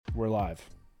We're live.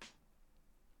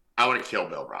 I want to kill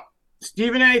Bill Rupp.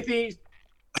 Stephen A. Thies.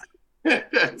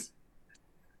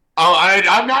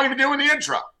 I'm not even doing the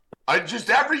intro.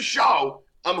 Every show,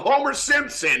 I'm Homer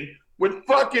Simpson with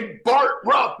fucking Bart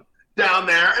Rupp down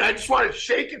there, and I just want to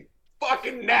shake his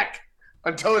fucking neck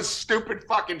until his stupid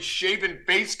fucking shaven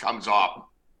face comes off.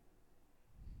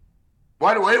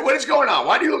 What is going on?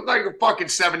 Why do you look like you're fucking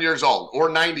 7 years old or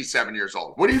 97 years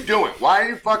old? What are you doing? Why are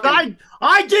you fucking...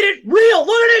 I did it real. Look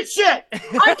at this shit.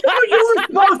 I did what you were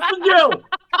supposed to do.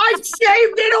 I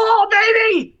shaved it all,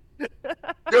 baby.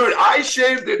 Dude, I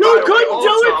shaved it. You couldn't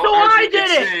do it, so I did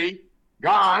it.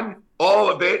 Gone. All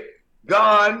of it.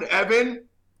 Gone. Evan?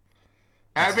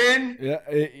 Yeah,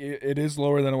 it is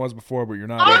lower than it was before, but you're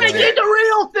not. I did the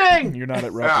real thing. You're not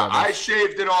at rep Yeah, level. I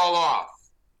shaved it all off.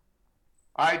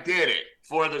 I did it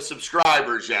for the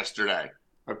subscribers yesterday.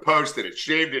 I posted it,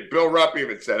 shaved it. Bill Rupp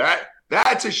even said,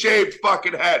 that's a shaved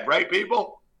fucking head, right,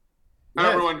 people? Yes.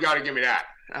 Everyone got to give me that.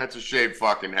 That's a shaved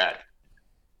fucking head.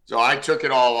 So I took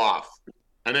it all off.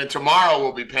 And then tomorrow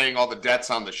we'll be paying all the debts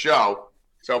on the show.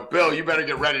 So, Bill, you better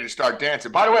get ready to start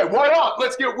dancing. By the way, what up?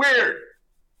 Let's get weird.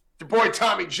 Your boy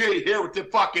Tommy G here with the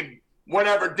fucking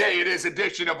whatever day it is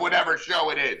edition of whatever show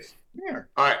it is. Here.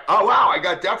 All right. Oh, wow. I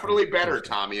got definitely better,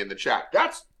 Tommy, in the chat.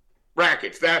 That's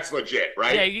brackets. That's legit,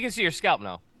 right? Yeah, you can see your scalp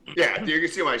now. Yeah, you can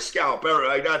see my scalp.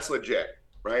 Like, that's legit,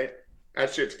 right?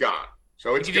 That shit's gone.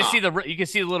 So it's You can gone.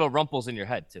 just see the little rumples in your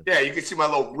head too. Yeah, you can see my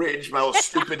little ridge, my little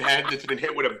stupid head that's been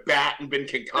hit with a bat and been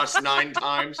concussed 9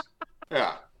 times.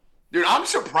 Yeah. Dude, I'm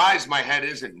surprised my head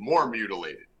isn't more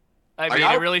mutilated. I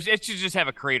mean, it should just have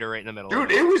a crater right in the middle.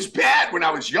 Dude, it was bad when I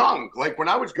was young. Like, when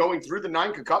I was going through the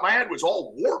 9 concussed, my head was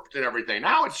all warped and everything.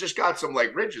 Now it's just got some,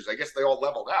 like, ridges. I guess they all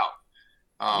leveled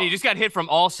out. You just got hit from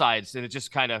all sides, and it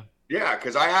just kind of... Yeah,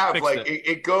 because I have, Fixed like,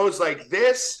 it goes like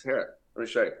this. Here, let me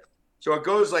show you. So it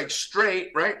goes, like,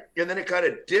 straight, right? And then it kind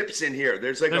of dips in here.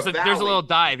 There's, like, there's a little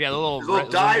dive. Yeah, There's a little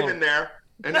dive in there.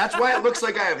 And that's why it looks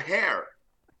like I have hair.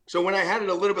 So when I had it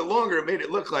a little bit longer, it made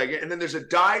it look like it. And then there's a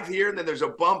dive here, and then there's a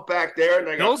bump back there. And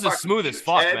I got Bill's is smooth as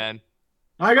fuck, man.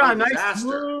 I got a What a nice disaster.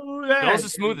 smooth head. Bill's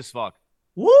is smooth as fuck.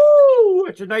 Woo!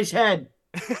 It's a nice head.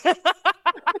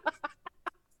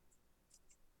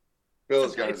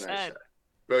 Bill's got a Nice nice head. head.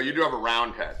 Bill, you do have a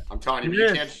round head. I'm telling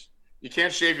you, you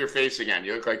can't shave your face again.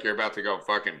 You look like you're about to go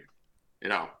fucking,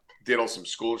 diddle some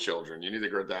school children. You need to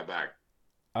grow that back.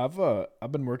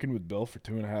 I've been working with Bill for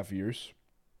 2.5 years.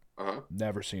 Uh-huh.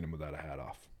 Never seen him without a hat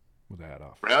off.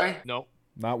 Really? Nope.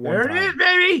 Not one There time. it is,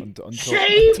 baby. Until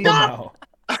Shaved now.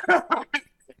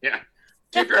 Yeah.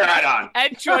 Keep your hat on.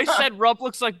 Ed Choice said Rump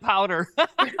looks like powder.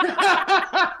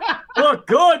 Look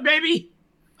good, baby.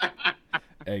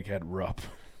 Egghead Rupp.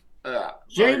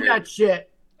 Shave Okay. that shit.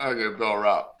 Okay, Bill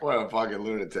Rupp. What a fucking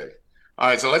lunatic. All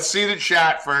right, so let's see the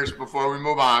chat first before we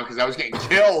move on, because I was getting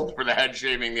killed for the head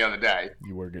shaving the other day.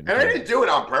 You were getting And I killed. didn't do it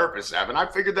on purpose, Evan. I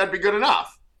figured that'd be good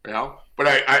enough, But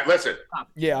I listen,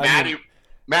 Yeah, I mean,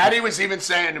 Maddie was even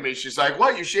saying to me, she's like,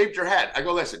 "What? You shaved your head?" I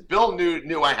go, "Listen, Bill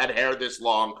knew I had hair this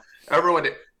long. Everyone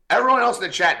did. Everyone else in the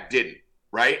chat didn't,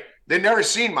 right? They'd never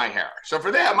seen my hair. So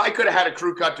for them, I could have had a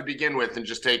crew cut to begin with and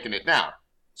just taken it down.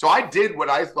 So I did what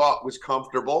I thought was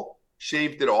comfortable,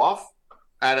 shaved it off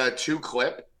at a 2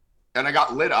 clip, and I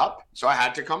got lit up. So I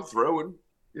had to come through, and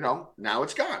now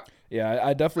it's gone. yeah,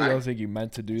 I definitely don't think you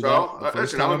meant to do So that. the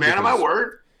first listen, I'm a time man of my because-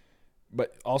 word.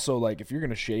 But also, like, if you're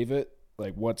gonna shave it,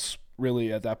 like, what's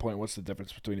really at that point? What's the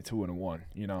difference between a 2 and a 1?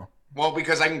 You know? Well,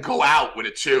 because I can go out with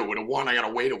a 2. With a 1, I got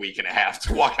to wait a week and a half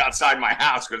to walk outside my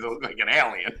house because I look like an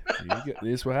alien.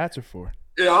 This is what hats are for.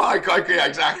 Yeah,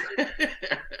 exactly.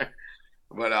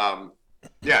 But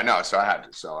yeah, no. So I had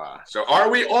to. So are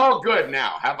we all good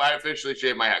now? Have I officially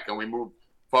shaved my head? Can we move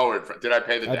forward? Did I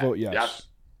pay the debt? I vote yes.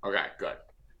 Okay, good.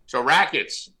 So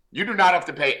Rackets, you do not have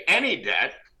to pay any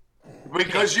debt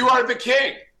because you are the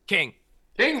king. King.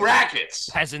 King Rackets.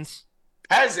 Peasants.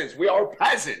 Peasants. We are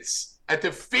peasants at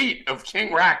the feet of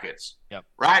King Rackets. Yep.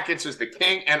 Rackets is the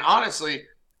king, and honestly,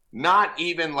 not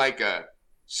even like a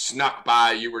snuck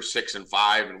by. You were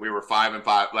 6-5, and we were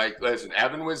 5-5. Like, listen,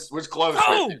 Evan was close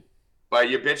with it, but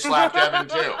you bitch slapped Evan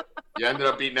too. You ended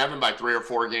up beating Evan by 3 or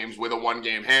 4 games with a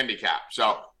 1-game handicap.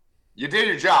 So you did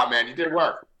your job, man. You did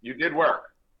work. You did work.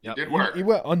 Yep. You did work. He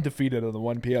went undefeated on the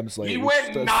 1 p.m. slate. He It's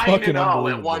went fucking 9-0 at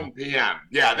unbelievable. 1 p.m.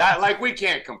 Yeah, that we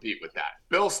can't compete with that.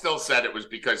 Bill still said it was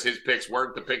because his picks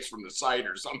weren't the picks from the site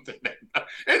or something. It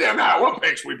didn't matter what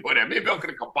picks we put in. Me and Bill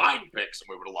could have combined picks and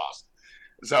we would have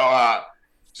lost.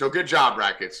 So good job,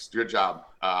 Rackets. Good job.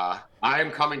 I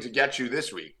am coming to get you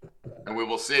this week, and we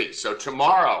will see. So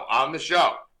tomorrow on the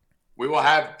show, we will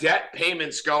have debt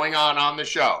payments going on the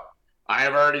show. I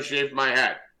have already shaved my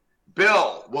head.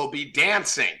 Bill will be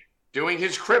dancing, doing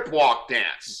his crip walk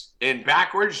dance in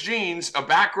backwards jeans, a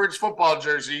backwards football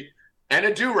jersey, and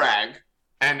a do-rag.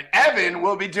 And Evan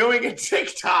will be doing a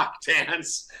TikTok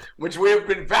dance, which we have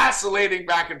been vacillating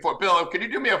back and forth. Bill, can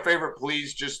you do me a favor,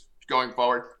 please, just going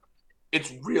forward?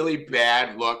 It's really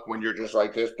bad look when you're just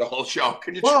like this the whole show.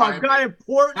 Can you try? I've got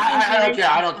important. I don't care.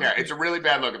 I don't care. It's a really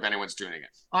bad look if anyone's tuning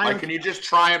in. Can you just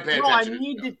try and pay attention? I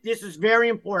need to. This is very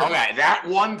important. Okay, that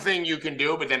one thing you can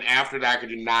do, but then after that, could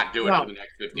you not do it for the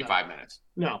next 55 minutes?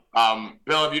 No.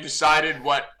 Bill, have you decided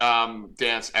what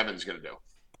dance Evan's going to do?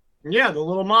 Yeah, the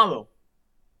little mambo.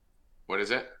 What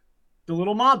is it? The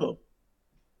little mambo.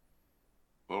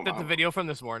 Is that the video from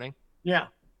this morning? Yeah.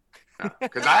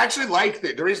 Because I actually like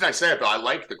the reason I say it, though, I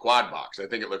like the quad box. I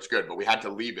think it looks good, but we had to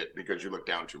leave it because you look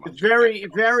down too much. It's very,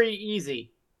 very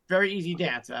easy. Very easy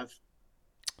dance, Ev.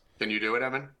 Can you do it,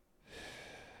 Evan?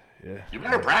 Yeah. You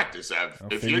better practice, Ev.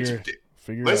 If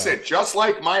you listen, just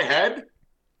like my head,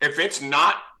 if it's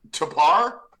not to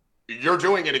par, you're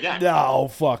doing it again. No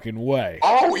fucking way.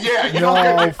 Oh, yeah.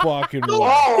 No fucking way.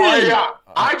 Oh, yeah.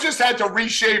 I just had to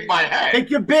reshave my head.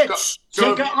 Take your bitch.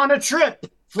 Take her on a trip.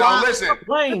 Now listen,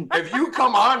 plane. If you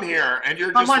come on here and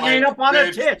you're just like, up on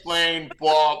a tip. plane,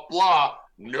 blah, blah,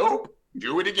 nope,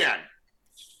 do it again.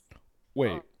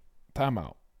 Wait, time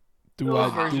out. Do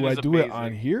I do it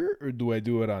on here or do I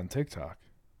do it on TikTok?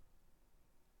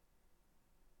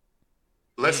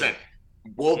 Listen,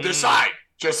 we'll decide.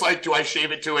 Just like, do I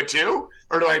shave it to a 2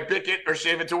 or do I pick it or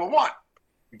shave it to a 1?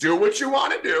 Do what you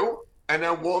want to do, and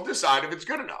then we'll decide if it's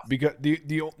good enough. Because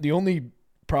the only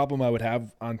problem I would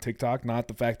have on TikTok, not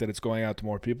the fact that it's going out to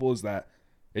more people, is that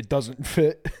it doesn't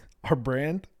fit our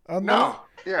brand on no one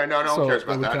cares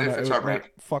about that. It's our brand.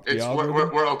 Fuck the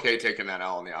algorithm. We're okay taking that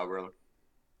L on the algorithm.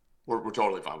 We're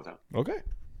totally fine with that. Okay.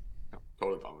 No,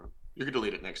 totally fine with it. You can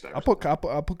delete it next time. I'll put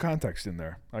context in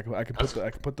there. I can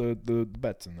put the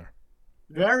bets in there.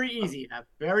 Very easy.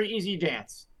 Very easy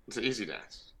dance. It's an easy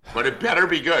dance, but it better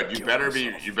be good. You better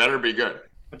be good.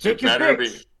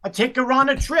 I take her on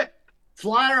a trip.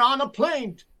 Fly her on a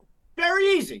plane. Very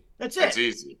easy. That's it.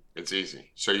 It's easy.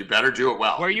 So you better do it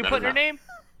well. Where are you putting her name?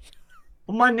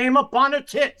 Put my name up on her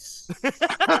tits.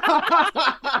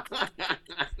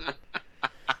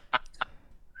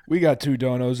 We got 2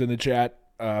 donos in the chat.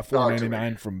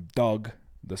 $4.99 from Doug,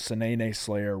 the Sanene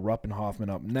Slayer. Rupp and Hoffman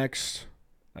up next.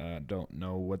 Don't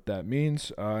know what that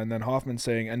means. And then Hoffman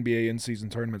saying NBA in-season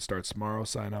tournament starts tomorrow.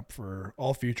 Sign up for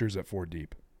all futures at 4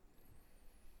 Deep.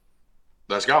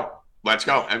 Let's go.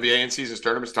 NBA in-season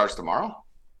tournament starts tomorrow?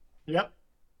 Yep.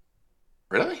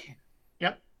 Really?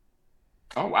 Yep.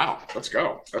 Oh, wow. Let's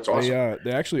go. That's awesome.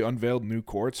 They actually unveiled new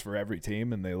courts for every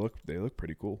team, and they look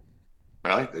pretty cool.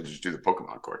 Really? They just do the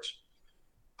Pokemon courts.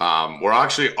 We're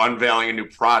actually unveiling a new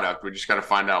product. We just got to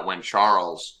find out when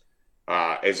Charles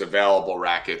is available,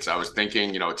 rackets. I was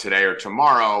thinking, today or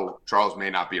tomorrow. Charles may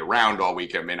not be around all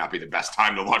weekend. May not be the best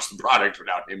time to launch the product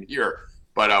without him here.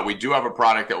 But we do have a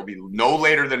product that will be no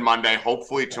later than Monday,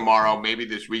 hopefully tomorrow, maybe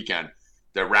this weekend,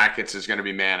 that Rackets is going to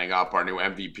be manning up, our new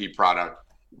MVP product.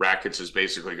 Rackets is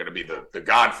basically going to be the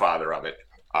godfather of it,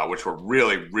 which we're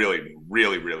really, really,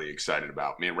 really, really excited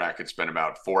about. Me and Rackets spent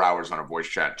about 4 hours on a voice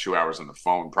chat, 2 hours on the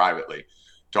phone privately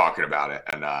talking about it.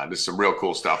 And this is some real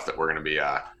cool stuff that we're going to be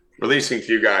releasing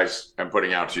to you guys and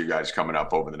putting out to you guys coming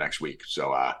up over the next week.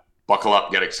 So buckle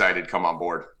up, get excited, come on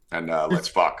board, and let's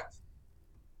fuck.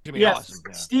 Yes, awesome.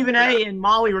 Yeah. Stephen A. and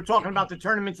Molly were talking about the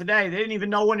tournament today. They didn't even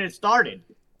know when it started.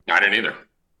 I didn't either.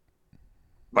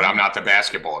 But I'm not the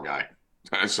basketball guy.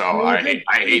 So I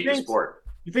hate the sport.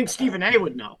 You think Stephen A.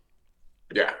 would know?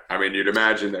 Yeah. I mean, you'd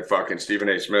imagine that fucking Stephen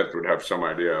A. Smith would have some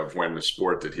idea of when the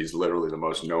sport that he's literally the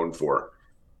most known for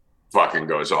fucking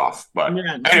goes off. But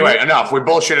anyway, enough. We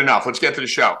bullshit enough. Let's get to the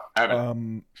show.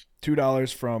 Evan.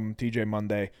 $2 from TJ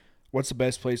Monday. What's the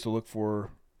best place to look for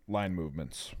line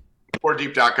movements?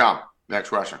 4deep.com. Next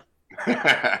question.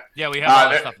 Yeah, we have all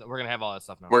that stuff. We're gonna have all that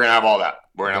stuff now. We're gonna have all that.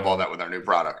 We're gonna have all that with our new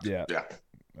product. Yeah.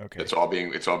 Okay. It's all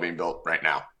being built right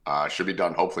now. Should be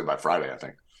done hopefully by Friday, I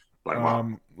think. But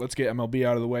let's get MLB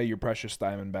out of the way. Your precious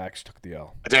Diamondbacks took the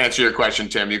L. To answer your question,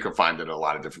 Tim, you can find it at a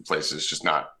lot of different places. It's just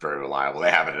not very reliable. They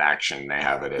have it at Action. They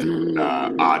have it at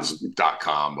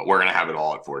odds.com. But we're going to have it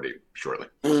all at 4D shortly.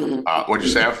 What'd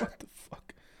you say, Ev? What the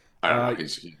fuck? I don't know.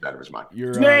 He's out of his mind.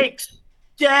 Snakes!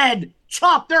 Dead!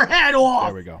 Chop their head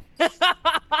off! There we go.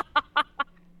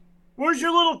 Where's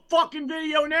your little fucking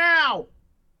video now?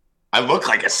 I look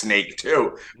like a snake,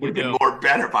 too. Would have been more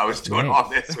better if I was doing all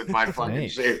this with my fucking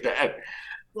shaved head.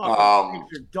 You're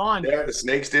done. Yeah, the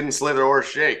snakes didn't slither or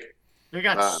shake. They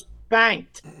got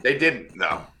spanked. They didn't,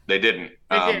 though. They didn't.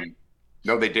 They didn't.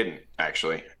 No, they didn't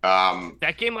actually.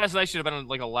 That game last night should have been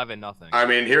like 11-0. I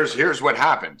mean, here's what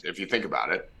happened if you think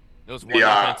about it. It was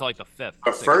 1-0 until like the fifth.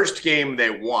 The first game they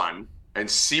won, and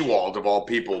Seawald of all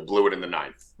people blew it in the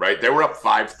ninth. Right? They were up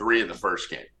 5-3 in the first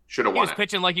game. Should have won. He was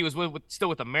pitching like he was still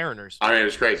with the Mariners. I mean, it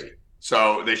was crazy.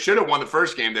 So they should have won the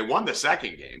first game. They won the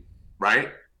second game,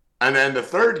 right? And then the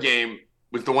third game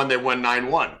was the one they won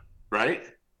 9-1, right?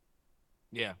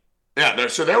 Yeah. Yeah.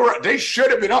 So they should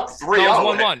have been up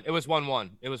 3-0. No, it was 1-1.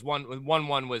 It was 1-1.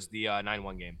 1-1 was the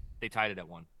 9-1 game. They tied it at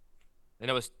 1. And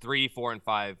it was 3, 4, and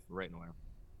 5 right in order.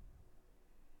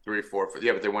 3, 4.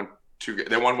 Yeah, but they won 2.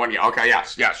 They won 1 game. Okay.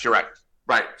 Yes. You're right.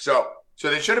 Right. So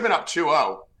they should have been up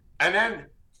 2-0, and then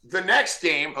the next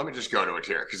game. Let me just go to it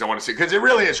here because I want to see, because it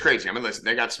really is crazy. I mean, listen,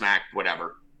 they got smacked,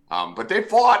 whatever. But they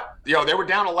fought. They were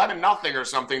down 11-0 or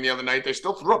something the other night. They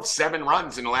still threw up 7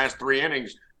 runs in the last 3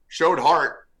 innings. Showed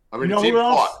heart. I mean, the team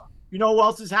fought. You know who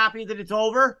else is happy that it's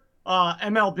over?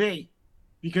 MLB,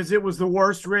 because it was the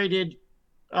worst rated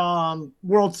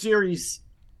World Series.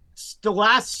 The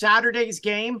last Saturday's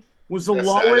game was the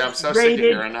lowest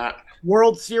rated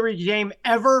World Series game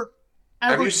ever.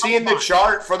 Have you seen the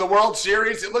chart for the World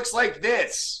Series? It looks like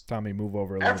this. Tommy, move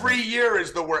over. Every year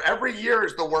is the worst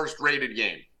rated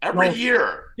game. Every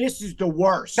year. This is the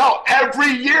worst. No,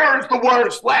 every year is the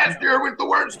worst. Last year was the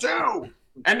worst too.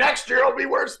 And next year will be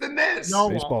worse than this. No,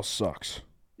 baseball sucks.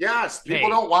 Yes, people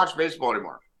don't watch baseball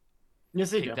anymore.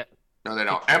 Yes, they do. No, they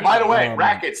don't. And by the way,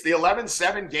 Rackets, the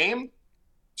 11-7 game.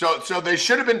 So they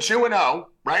should have been 2-0,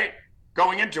 right?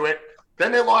 Going into it.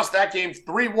 Then they lost that game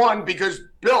 3-1 because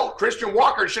Christian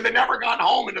Walker should have never gone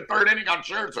home in the third inning on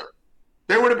Scherzer.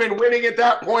 They would have been winning at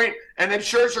that point, and then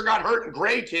Scherzer got hurt and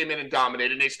Gray came in and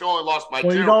dominated, and they still only lost by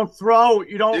 2. You don't throw.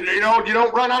 You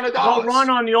don't run on a dollar. Don't run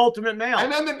on the ultimate male.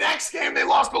 And then the next game they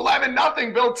lost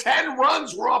 11-0. Bill, 10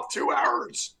 runs were off 2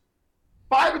 errors.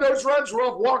 5 of those runs were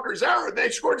off Walker's error. They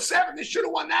scored 7. They should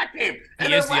have won that game.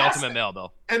 He is the ultimate male,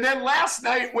 Bill. And then last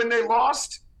night when they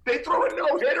lost, they threw a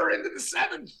no-hitter into the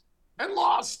 7th and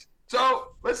lost.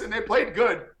 So, listen, they played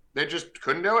good. They just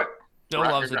couldn't do it. Bill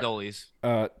loves the Adolies.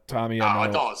 Tommy,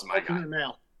 Adolis, my guy.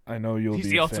 I know you'll He's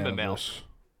be the a ultimate fan male. of this.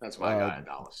 That's my guy,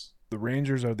 Adolis. The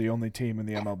Rangers are the only team in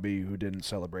the MLB who didn't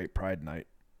celebrate Pride Night.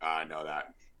 I know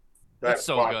that. That's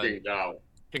so good. No.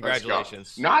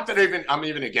 Congratulations. Not that I'm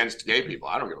even against gay people.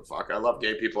 I don't give a fuck. I love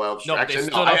gay people. I love they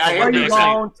stood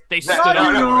up.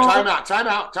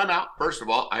 Time out. First of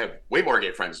all, I have way more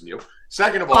gay friends than you.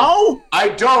 Second of all, I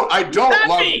don't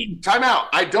love. Time out.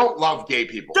 I don't love gay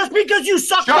people. Just because you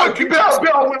suck. Bill,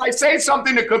 when I say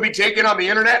something that could be taken on the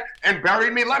internet and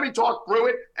buried me, let me talk through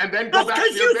it and then go back to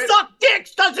your bit. Just because you suck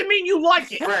dicks doesn't mean you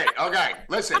like it. Great. Okay.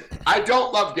 Listen, I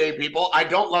don't love gay people. I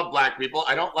don't love black people.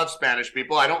 I don't love Spanish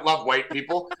people. I don't love white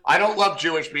people. I don't love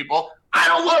Jewish people. I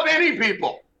don't love any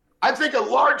people. I think a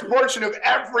large portion of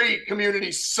every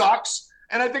community sucks,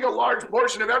 and I think a large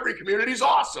portion of every community is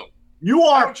awesome. You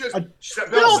are just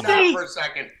filthy for a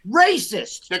second.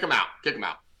 Racist. Kick him out.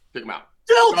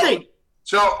 Filthy.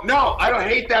 So no, I don't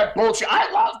hate that bullshit.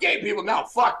 I love gay people. No,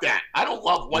 fuck that. I don't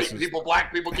love white people,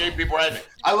 black people, gay people, or anything.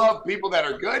 I love people that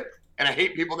are good, and I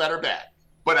hate people that are bad.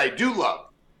 But I do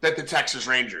love that the Texas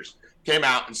Rangers came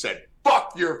out and said,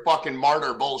 fuck your fucking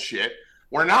martyr bullshit.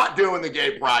 We're not doing the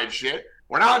gay pride shit.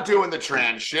 We're not doing the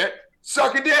trans shit.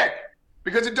 Suck a dick.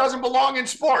 Because it doesn't belong in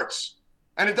sports.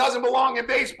 And it doesn't belong in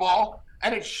baseball,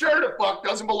 and it sure the fuck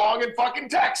doesn't belong in fucking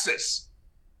Texas.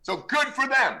 So good for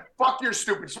them. Fuck your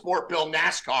stupid sport, Bill.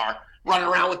 NASCAR running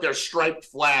around with their striped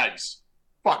flags.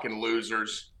 Fucking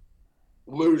losers.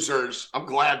 I'm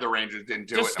glad the Rangers didn't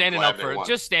do it. Just standing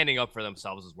up for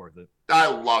themselves is worth it. I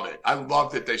love it. I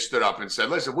love that they stood up and said,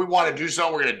 listen, we want to do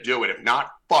something, we're going to do it. If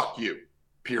not, fuck you.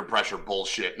 Peer pressure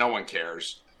bullshit. No one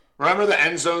cares. Remember the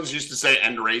end zones used to say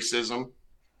end racism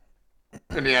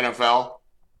in the NFL?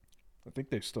 I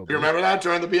think they still do. You remember that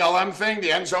during the BLM thing?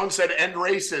 The end zone said end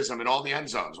racism in all the end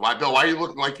zones. Why, Bill, why are you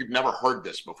looking like you've never heard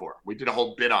this before? We did a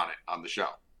whole bit on it on the show.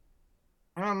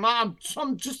 I'm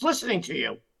just listening to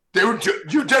you. Dude,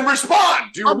 you didn't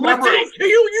respond. Do you remember? I'm listening to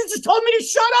you. You just told me to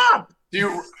shut up.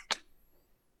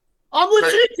 I'm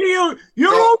listening to you.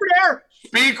 You're over there.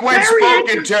 Speak when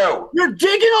spoken to. You're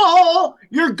digging a hole.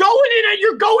 You're going in and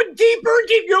you're going deeper and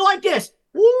deeper. You're like this.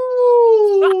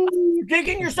 Woo! You're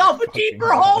digging yourself a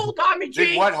deeper hole, Tommy G.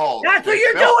 Dig what hole? That's what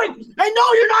you're doing. And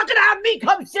no, you're not going to have me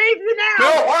come save you now.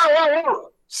 Bill, whoa.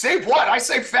 Save what? I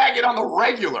say faggot on the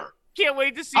regular. Can't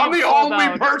wait to see I'm the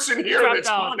only person here that's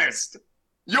honest.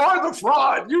 You're the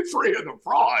fraud. You three are the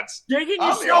frauds. Digging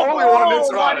I'm the only one that's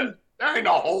honest. There ain't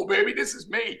no hole, baby. This is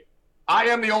me. I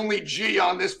am the only G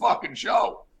on this fucking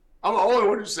show. I'm the only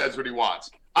one who says what he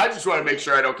wants. I just want to make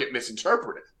sure I don't get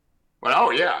misinterpreted.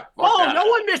 Well, yeah. No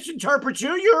one misinterprets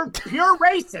you. You're pure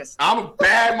racist. I'm a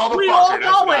bad motherfucker. We all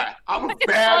know it. I'm a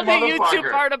bad motherfucker.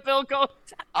 YouTube part of Bill goes.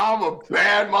 I'm a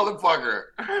bad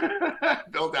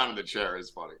motherfucker. Bill down in the chair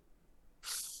is funny.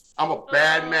 I'm a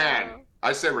bad man.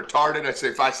 I say retarded. I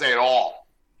say it all.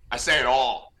 I say it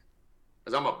all.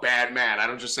 Because I'm a bad man. I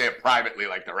don't just say it privately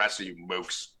like the rest of you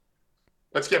mooks.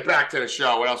 Let's get back to the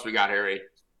show. What else we got, Harry?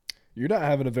 You're not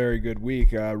having a very good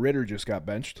week. Ritter just got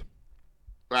benched.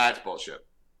 That's bullshit.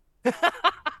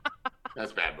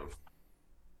 That's bad move.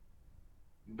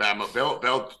 Bad move.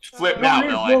 Bill, flip now,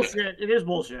 Bill. Bullshit. It is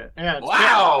bullshit. Yeah,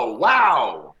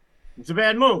 Wow. It's a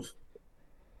bad move.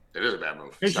 It is a bad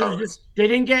move. They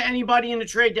didn't get anybody in the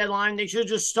trade deadline. They should have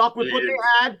just stuck with what they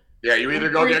had. Yeah, you either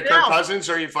go get Kirk Cousins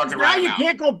or you fucking now you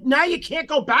can't go. Now you can't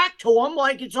go back to them.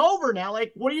 Like it's over now.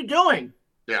 Like what are you doing?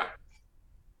 Yeah,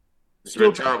 it's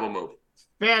a terrible move.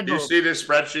 Bad move. Do you see this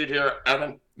spreadsheet here,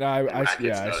 Evan? No,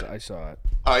 I saw it.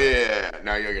 Oh yeah.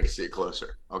 Now you're gonna see it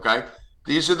closer. Okay,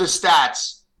 these are the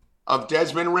stats of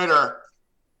Desmond Ritter.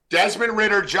 Desmond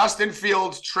Ritter, Justin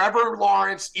Fields, Trevor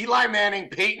Lawrence, Eli Manning,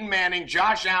 Peyton Manning,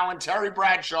 Josh Allen, Terry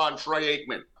Bradshaw, and Troy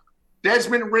Aikman.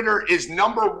 Desmond Ritter is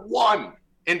number 1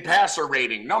 in passer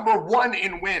rating, number 1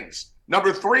 in wins,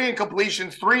 number 3 in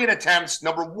completions, 3 in attempts,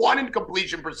 number 1 in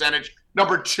completion percentage,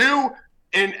 number 2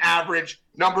 in average,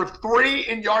 number 3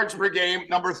 in yards per game,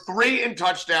 number 3 in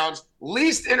touchdowns,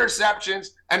 least interceptions,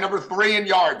 and number 3 in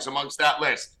yards amongst that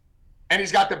list. And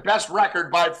he's got the best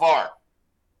record by far.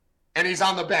 And he's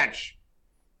on the bench.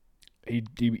 He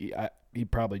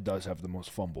probably does have the most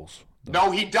fumbles, though.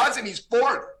 No, he doesn't. He's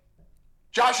 4th.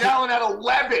 Josh Allen had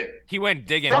 11. He went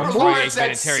digging Trevor with Troy Lawrence Aikman had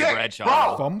and Terry 6.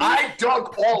 Bradshaw. Bro, I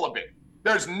dug all of it.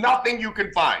 There's nothing you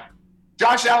can find.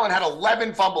 Josh Allen had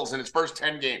 11 fumbles in his first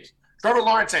 10 games. Trevor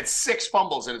Lawrence had 6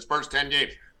 fumbles in his first 10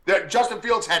 games. Justin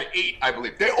Fields had 8, I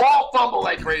believe. They all fumble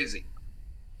like crazy.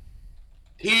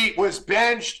 He was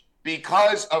benched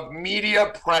because of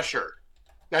media pressure.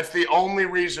 That's the only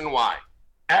reason why.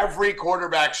 Every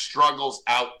quarterback struggles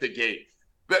out the gate.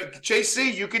 But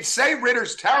JC, you could say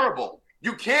Ritter's terrible.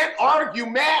 You can't argue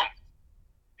math.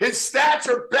 His stats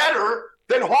are better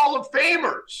than Hall of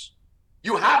Famers.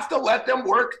 You have to let them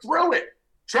work through it.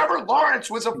 Trevor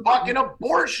Lawrence was a fucking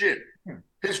abortion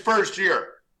his first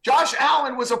year. Josh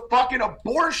Allen was a fucking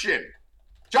abortion.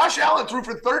 Josh Allen threw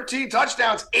for 13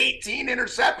 touchdowns, 18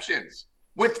 interceptions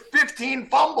with 15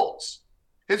 fumbles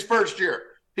his first year.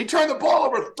 He turned the ball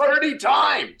over 30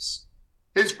 times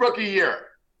his rookie year.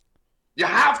 You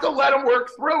have to let him work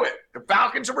through it. The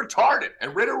Falcons are retarded,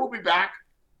 and Ritter will be back,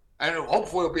 and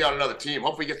hopefully he'll be on another team.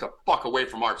 Hopefully he gets the fuck away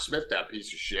from Art Smith, that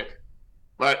piece of shit.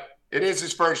 But it is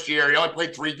his first year. He only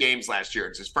played 3 games last year.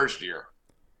 It's his first year.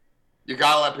 You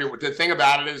got to let people – the thing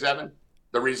about it is, Evan,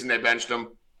 the reason they benched him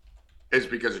is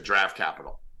because of draft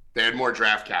capital. They had more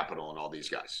draft capital than all these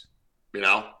guys, you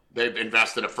know? They've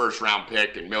invested a first-round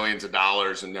pick and millions of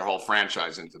dollars and their whole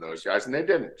franchise into those guys, and they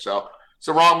didn't. So it's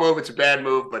a wrong move. It's a bad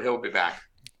move, but he'll be back.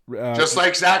 Just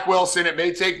like Zach Wilson, it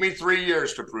may take me 3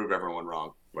 years to prove everyone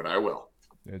wrong, but I will.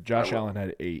 Yeah, Josh Allen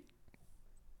had 8.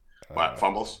 What,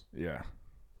 fumbles? Yeah.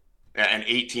 And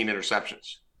 18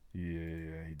 interceptions.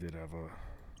 Yeah, he did have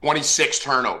 26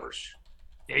 turnovers.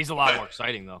 Yeah, he's a lot more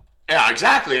exciting, though. Yeah,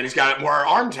 exactly, and he's got more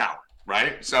arm talent,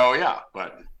 right? So, yeah,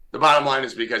 but – the bottom line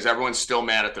is because everyone's still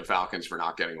mad at the Falcons for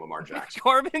not getting Lamar Jackson.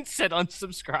 Corbin said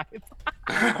unsubscribe.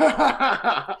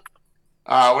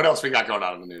 What else we got going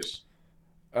on in the news?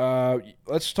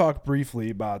 Let's talk briefly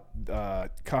about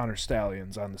Connor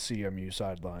Stallions on the CMU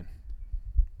sideline.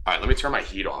 All right, let me turn my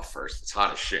heat off first. It's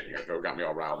hot as shit here. Bill got me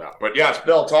all riled up. But yes,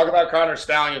 Bill, talk about Connor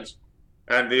Stallions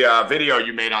and the video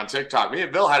you made on TikTok. Me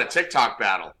and Bill had a TikTok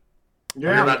battle.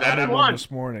 Yeah, about that I made one this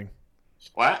morning.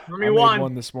 What? I made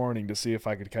one this morning to see if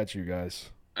I could catch you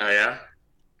guys. Oh, yeah?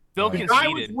 Bill The conceded. guy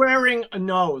was wearing a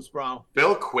nose, bro.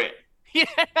 Bill quit. Yeah,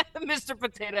 Mr.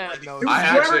 Potato Head knows. He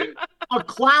was wearing a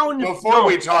clown. Before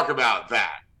we talk about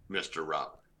that, Mr.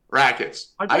 Rupp,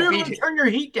 Rackets. I thought you were going to turn your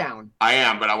heat down. I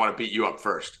am, but I want to beat you up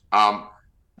first.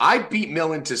 I beat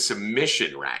Millen to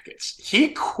submission, Rackets. He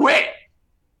quit.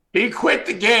 He quit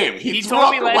the game. He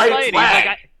told me last night. He's flag.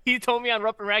 like, he told me on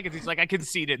Rupp and Rackets, he's like, I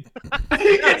conceded.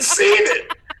 He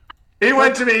conceded. He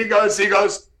went to me. He goes,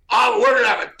 oh, we're gonna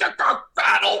have a TikTok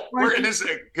battle. We're in this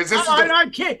because this is and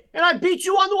I beat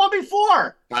you on the one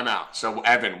before. time out. So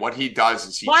Evan, what he does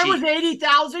is Mine was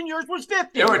 80,000. Yours was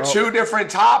 50. There were 2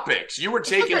 different topics. You were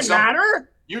taking Doesn't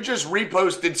matter. You just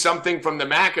reposted something from the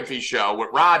McAfee show with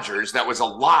Rogers that was a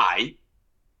lie.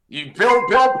 Bill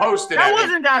posted That it.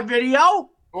 wasn't that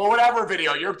video. Well, whatever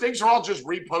video. Your things are all just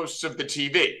reposts of the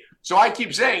TV. So I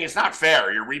keep saying it's not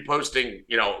fair. You're reposting,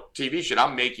 TV shit.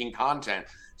 I'm making content.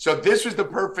 So this was the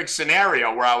perfect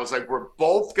scenario where I was like, we're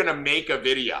both going to make a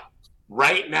video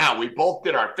right now. We both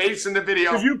did our face in the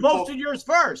video. Because you posted yours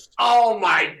first. Oh,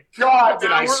 my God.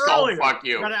 Did I skull fuck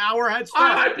you? Got an hour head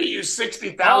start. I beat you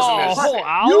 60,000. Oh, a whole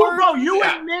hour? You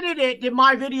admitted it that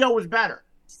my video was better.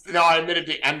 No, I admitted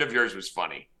the end of yours was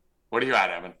funny. What are you at,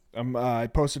 Evan? I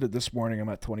posted it this morning. I'm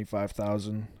at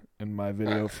 25,000, and my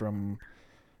video from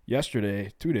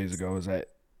yesterday, 2 days ago, is at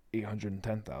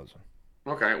 810,000.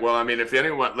 Okay, well, I mean, if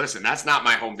anyone listen, that's not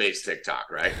my home base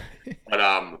TikTok, right?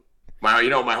 But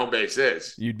you know what my home base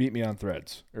is. You'd beat me on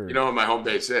Threads. You know what my home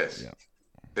base is? Yeah.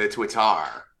 The Twitter,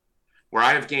 where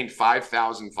I have gained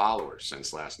 5,000 followers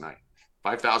since last night.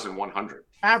 5,100.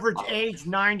 Average age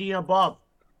 90 and above.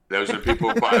 Those are people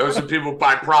who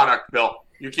buy product, Bill.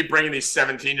 You keep bringing these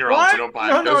 17-year-olds who don't buy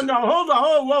it. No. Hold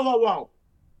on. Whoa.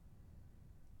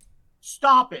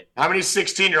 Stop it. How many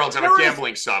 16-year-olds have a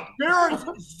gambling sub? There is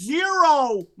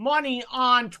zero money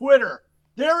on Twitter.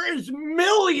 There is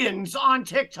millions on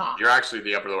TikTok. You're actually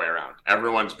the other way around.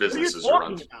 Everyone's businesses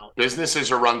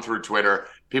are run through Twitter.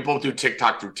 People do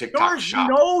TikTok through TikTok Shop.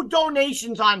 There's no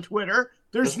donations on Twitter.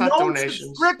 There's no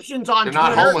subscriptions on Twitter.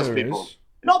 They're not homeless people.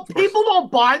 No, people don't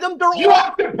buy them. You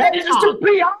have to pay just to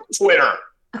be on Twitter.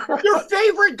 Your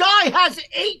favorite guy has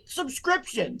 8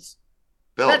 subscriptions.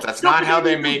 Bill, that's not how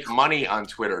they make money on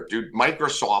Twitter, dude.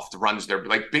 Microsoft runs their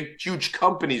big, huge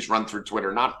companies run through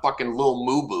Twitter, not fucking Lil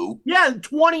Moo Boo. Yeah,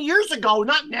 20 years ago,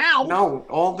 not now. No,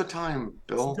 all the time,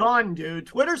 Bill. It's done, dude.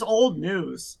 Twitter's old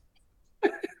news.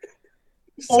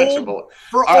 All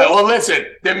right, well, listen,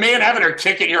 the me and Evan are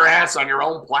kicking your ass on your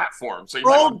own platform, so you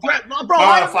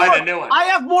might find a new one. I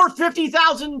have more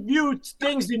 50,000 view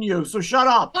things than you, so shut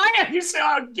up. You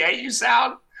sound gay. You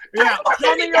sound. Yeah,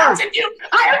 show me yours.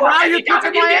 I have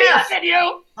 50,000 views than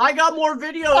you. I got more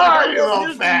videos. Oh, you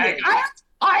little fag.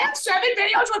 I have 7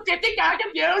 videos with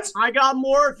 50,000 views. I got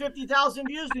more 50,000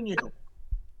 views than you.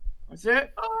 That's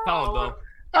it. Tell him, Bill.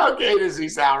 How gay does he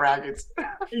sound, Rackets?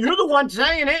 You're the one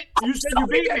saying it. You said you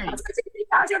beat me.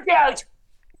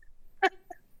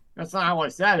 That's not how I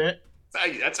said it.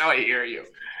 That's how I hear you.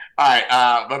 All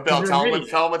right, but Bill, tell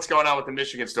him what's going on with the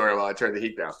Michigan story while I turn the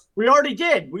heat down. We already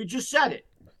did. We just said it.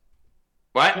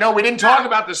 What? No, we didn't talk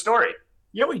about the story.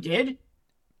 Yeah, we did.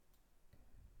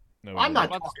 No, I'm not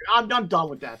talking. I'm done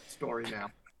with that story now.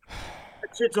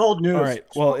 It's old news. All right.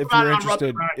 Well,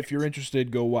 if you're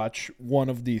interested, go watch one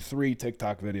of the 3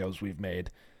 TikTok videos we've made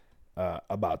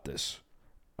about this.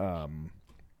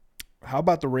 How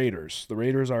about the Raiders? The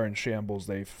Raiders are in shambles.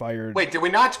 They fired. Wait, did we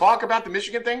not talk about the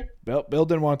Michigan thing? Bill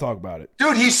didn't want to talk about it.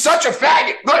 Dude, he's such a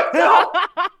faggot. Look,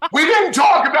 we didn't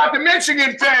talk about the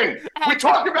Michigan thing. We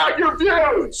talked about your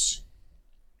views.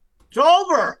 It's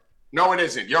over. No, it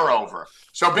isn't. You're over.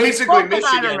 So basically,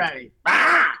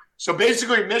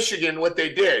 Michigan, what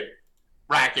they did,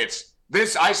 Rackets,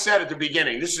 this I said at the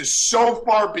beginning, this is so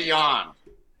far beyond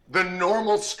the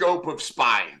normal scope of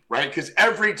spying, right? Because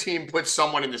every team puts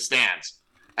someone in the stands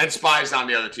and spies on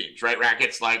the other teams, right?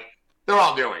 Rackets, like, they're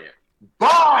all doing it.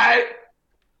 But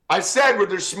I said, where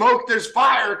there's smoke, there's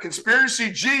fire.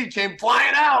 Conspiracy G came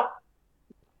flying out.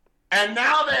 And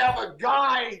now they have a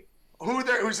guy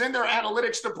who's in their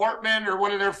analytics department or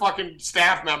one of their fucking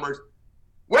staff members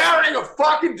wearing a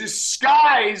fucking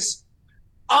disguise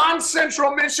on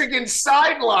Central Michigan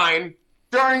sideline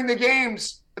during the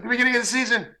games at the beginning of the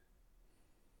season.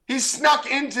 He snuck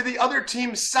into the other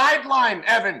team's sideline,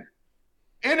 Evan,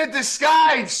 in a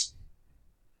disguise.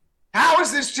 How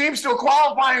is this team still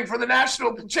qualifying for the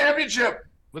national championship?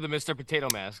 With a Mr. Potato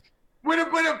Mask. With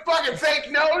a fucking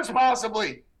fake nose,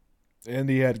 possibly. And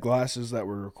he had glasses that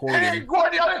were recording. And he wore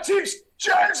the other team's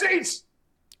jerseys.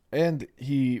 And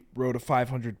he wrote a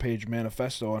 500-page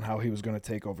manifesto on how he was going to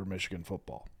take over Michigan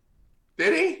football.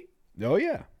 Did he? Oh,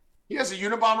 yeah. He has a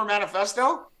Unabomber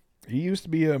manifesto? He used to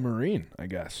be a Marine, I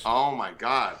guess. Oh, my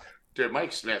God. Dude,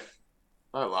 Mike Smith.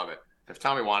 I love it. If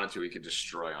Tommy wanted to, he could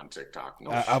destroy on TikTok.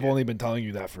 I've only been telling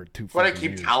you that for 2 But I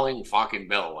keep telling fucking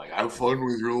Bill, like, have fun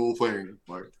with your little thing.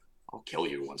 Like, I'll kill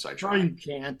you once I try. No, you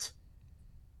can't.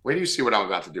 Wait till you see what I'm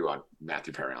about to do on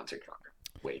Matthew Perry on TikTok.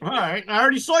 Wait. All right. I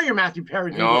already saw your Matthew Perry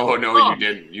video. No, you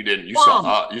didn't. You didn't. You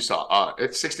saw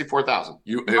it's 64,000.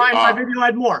 My video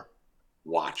had more.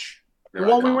 Watch. The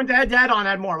one we went to head on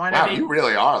had more. Wow, you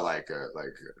really are like a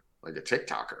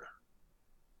TikToker.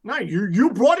 No, you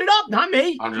brought it up, not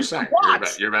me. I'm just saying.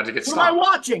 You're about to get stomped. What am I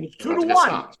watching? It's 2 to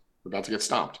 1. We're about to get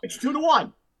stomped. It's 2 to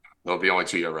 1. There'll be only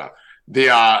 2 year round.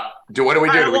 What do we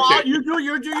do? You do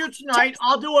your tonight.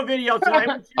 I'll do a video tonight.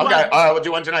 Okay. All right. We'll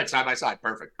do one tonight, side by side.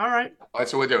 Perfect. All right.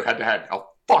 That's what we'll do. Head to head.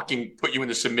 I'll fucking put you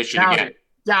into submission again.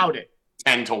 Doubt it.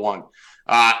 10 to 1.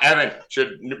 Evan,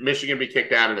 should Michigan be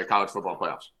kicked out of the college football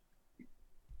playoffs?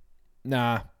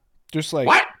 Nah, just like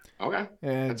what? Okay,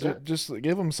 yeah, just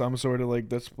give them some sort of like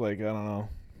that's like I don't know,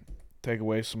 take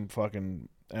away some fucking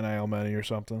NIL money or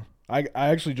something. I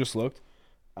actually just looked.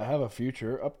 I have a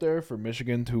future up there for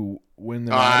Michigan to win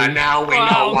the. Now we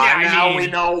know why. Now we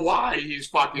know why he's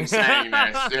fucking saying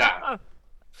this. Yeah.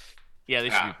 Yeah, they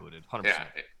should be booted. 100%. Yeah,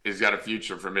 he's got a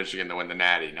future for Michigan to win the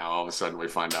Natty. Now all of a sudden we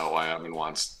find out why Evan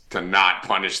wants to not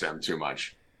punish them too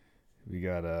much. We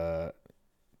got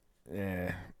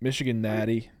Michigan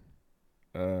Natty,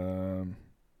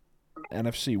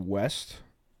 NFC West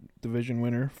division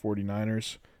winner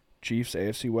 49ers, Chiefs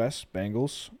AFC West,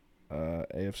 Bengals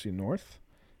AFC North,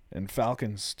 and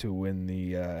Falcons to win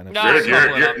the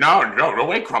NFC. No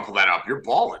way, crumple that up. You're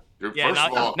balling.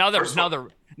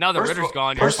 Now the Ritter's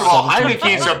gone. First of all,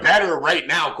 Heineke's a better right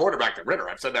now quarterback than Ritter.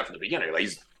 I've said that from the beginning. Like,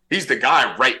 he's the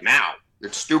guy right now.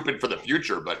 It's stupid for the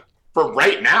future, but for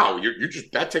right now, you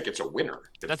just that ticket's a winner.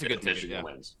 That's a good ticket. Michigan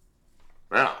wins.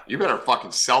 Well, you better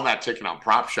fucking sell that ticket on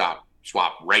Prop Shop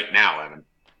Swap right now, Evan.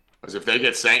 Because if they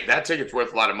get that ticket's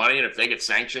worth a lot of money, and if they get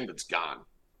sanctioned, it's gone.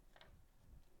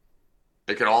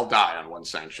 They could all die on one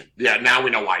sanction. Yeah, now we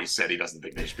know why he said he doesn't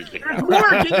think they should be kicked out.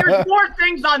 There's more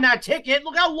things on that ticket.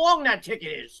 Look how long that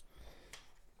ticket is.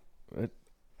 Is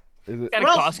it got a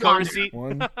Costco receipt?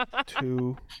 1,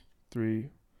 2, 3.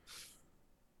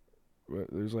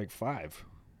 There's like 5.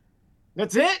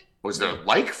 That's it? Was there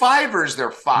like 5 or is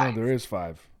there 5? No, there is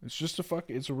 5. It's just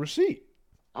it's a receipt.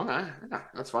 Okay, yeah,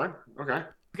 that's fine. Okay.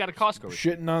 You got a Costco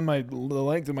receipt. Shitting on the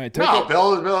length of my ticket. No,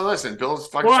 Bill, listen. Bill's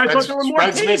fucking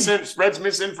spreads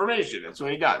misinformation. That's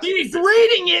what he does. He's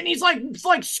reading it, and he's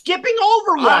like skipping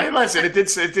over one. Listen, it did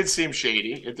seem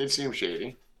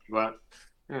shady. But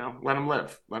let him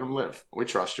live. We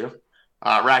trust you.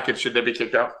 Rackets, should they be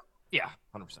kicked out? Yeah,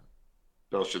 100%.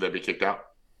 Bill, should they be kicked out?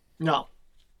 No.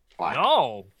 Why?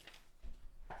 No.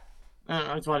 I don't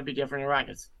know. I just want to be different in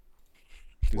Rackets.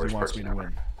 Because he wants me to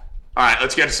win. All right,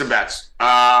 let's get to some bets.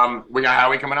 We got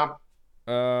Howie coming up.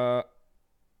 I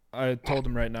told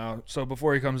him right now. So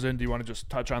before he comes in, do you want to just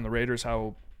touch on the Raiders,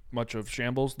 how much of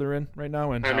shambles they're in right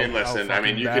now? And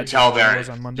you could tell they're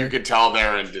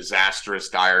in disastrous,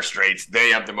 dire straits.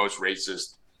 They have the most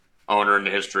racist owner in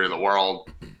the history of the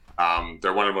world.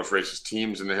 They're one of the most racist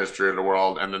teams in the history of the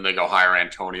world, and then they go hire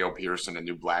Antonio Pearson, a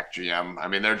new black GM. I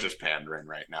mean, they're just pandering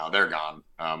right now. They're gone.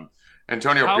 How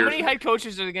many head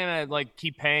coaches are they gonna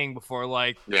keep paying before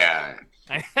Yeah.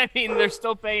 I mean, they're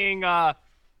still paying.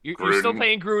 You're still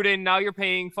paying Gruden. Now you're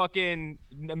paying fucking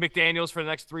McDaniels for the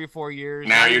next 3 or 4 years.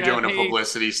 Now you're doing a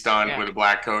publicity stunt with a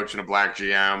black coach and a black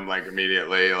GM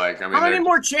immediately. How many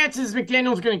more chances is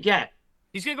McDaniels gonna get?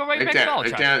 He's gonna go right back to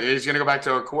college. He's gonna go back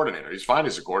to a coordinator. He's fine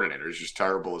as a coordinator. He's just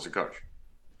terrible as a coach.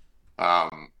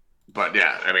 But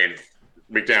yeah, I mean,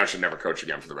 McDaniel should never coach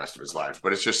again for the rest of his life.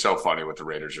 But it's just so funny what the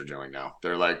Raiders are doing now.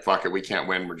 They're like, fuck it, we can't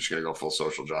win. We're just going to go full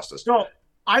social justice. So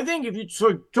I think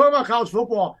talk about college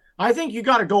football, I think you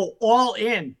got to go all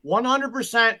in,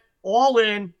 100% all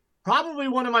in. Probably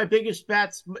one of my biggest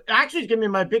bets. Actually, it's going to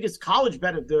be my biggest college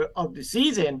bet of the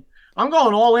season. I'm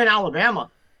going all in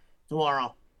Alabama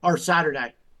tomorrow or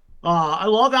Saturday. I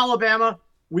love Alabama.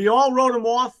 We all wrote them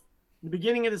off in the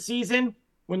beginning of the season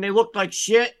when they looked like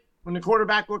shit. When the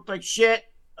quarterback looked like shit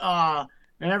and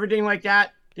everything like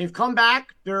that. They've come back.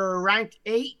 They're ranked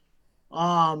 8.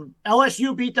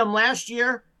 LSU beat them last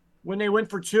year when they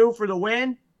went for 2 for the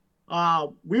win.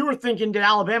 We were thinking that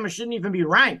Alabama shouldn't even be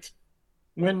ranked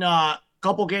when a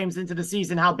couple games into the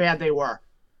season how bad they were.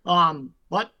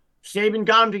 But Saban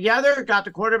got them together, got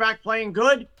the quarterback playing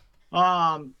good.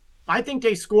 I think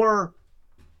they score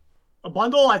a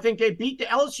bundle. I think they beat the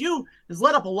LSU has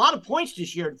let up a lot of points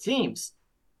this year to teams.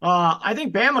 I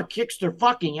think Bama kicks their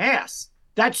fucking ass.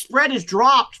 That spread has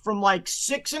dropped from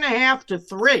 6.5 to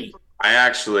 3. I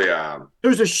actually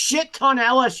there's a shit ton of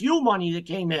LSU money that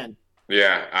came in.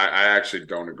 Yeah, I actually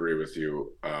don't agree with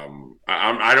you.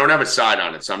 I don't have a side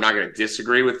on it, so I'm not going to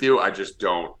disagree with you. I just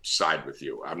don't side with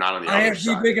you. I'm not on the other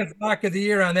side. I have the biggest lock of the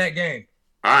year on that game.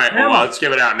 All right, well, let's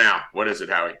give it out now. What is it,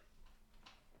 Howie?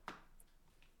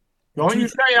 Don't you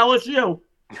say LSU.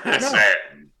 Say it.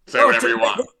 Say whatever you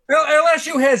want. Well,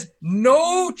 LSU has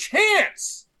no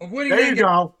chance of winning. There you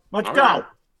go. Let's go.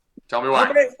 Tell me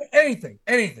why. Anything.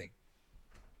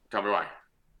 Tell me why.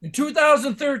 In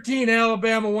 2013,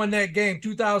 Alabama won that game.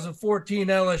 2014,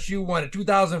 LSU won it.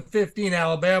 2015,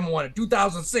 Alabama won it.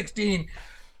 2016,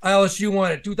 LSU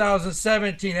won it.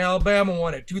 2017, Alabama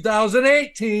won it.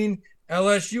 2018,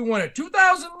 LSU won it.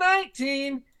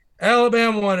 2019,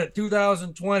 Alabama won it.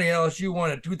 2020, LSU won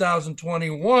it.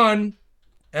 2021,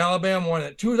 Alabama won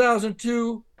it.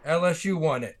 2002, LSU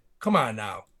won it. Come on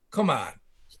now. Come on.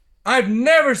 I've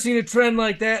never seen a trend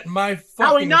like that in my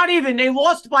fucking... not even. They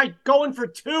lost by going for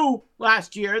 2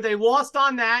 last year. They lost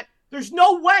on that. There's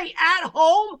no way at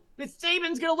home that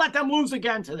Saban's going to let them lose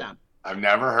again to them. I've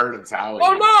never heard of Tally.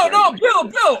 Oh, no,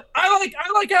 Bill. I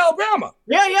like Alabama.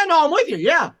 Yeah, no, I'm with you.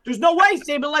 Yeah. There's no way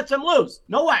Saban lets them lose.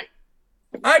 No way.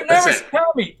 I've never...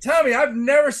 Tommy, I've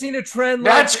never seen a trend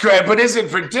like... That's great, but is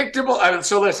it predictable?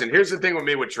 So listen, here's the thing with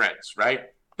me with trends, right?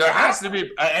 There has to be,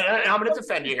 and I'm going to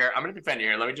defend you here.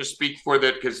 Let me just speak for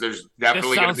that because there's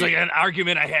definitely This sounds like an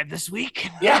argument I had this week.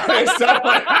 Yeah, it's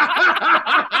definitely.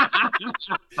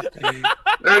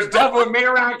 There's definitely me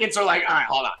rackets are like, all right,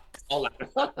 hold on.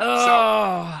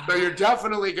 So you're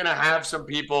definitely going to have some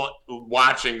people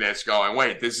watching this going,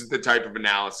 wait, this is the type of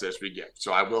analysis we give.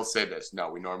 So I will say this. No,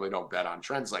 we normally don't bet on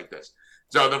trends like this.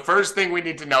 So the first thing we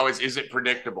need to know is it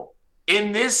predictable?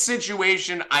 In this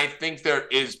situation, I think there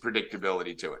is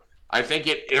predictability to it. I think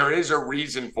there is a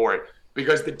reason for it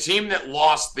because the team that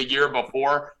lost the year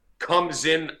before comes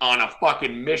in on a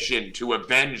fucking mission to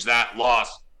avenge that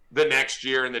loss the next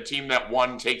year, and the team that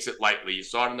won takes it lightly. You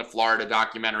saw it in the Florida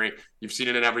documentary. You've seen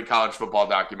it in every college football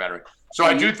documentary. So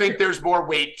I do think there's more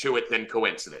weight to it than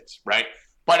coincidence, right?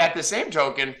 But at the same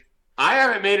token, I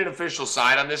haven't made an official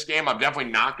side on this game. I'm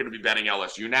definitely not going to be betting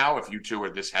LSU now. If you two are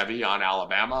this heavy on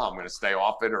Alabama, I'm going to stay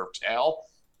off it or tail.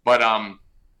 But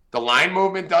the line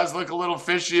movement does look a little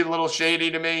fishy, a little shady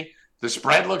to me. The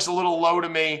spread looks a little low to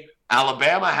me.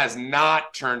 Alabama has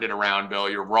not turned it around, Bill.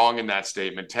 You're wrong in that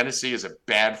statement. Tennessee is a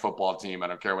bad football team. I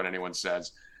don't care what anyone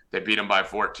says. They beat them by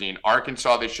 14.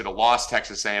 Arkansas, they should have lost.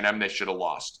 Texas A&M, they should have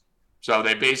lost. So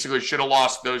they basically should have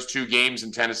lost those 2 games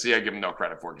in Tennessee. I give them no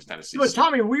credit for because Tennessee. But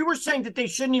Tommy, we were saying that they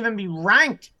shouldn't even be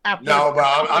ranked after. No, but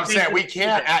I'm saying we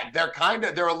can't.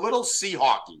 They're a little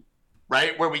Seahawky,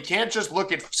 right? Where we can't just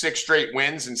look at 6 straight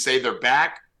wins and say they're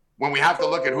back. When we have to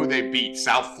look at who they beat,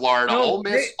 South Florida, Ole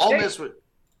Miss. Ole Miss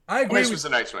was a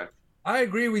nice win. I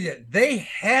agree with you. They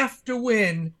have to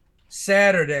win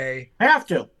Saturday. Have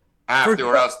to,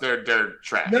 or else they're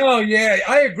trash. No, yeah,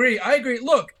 I agree.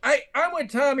 Look, I'm with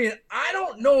Tommy, and I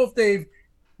don't know if they've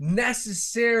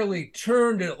necessarily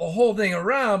turned the whole thing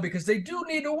around because they do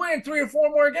need to win 3 or 4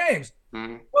 more games.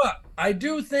 Mm-hmm. But I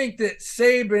do think that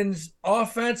Saban's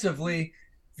offensively,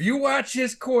 if you watch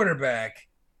his quarterback,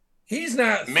 he's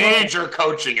not major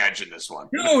coaching edge in this one.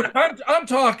 Dude, I'm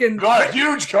talking got a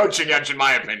huge coaching edge in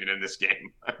my opinion in this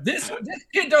game. This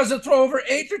kid doesn't throw over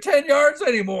 8 or 10 yards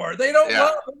anymore. They're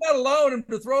not allowing him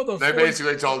to throw those. They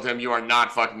basically told him you are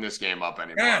not fucking this game up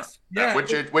anymore. Yes. Yeah.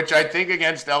 Which I think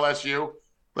against LSU.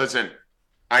 Listen,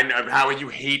 I know how you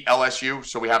hate LSU,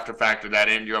 so we have to factor that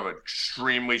in. You have an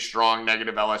extremely strong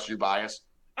negative LSU bias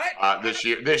this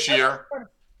year.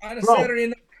 On a Saturday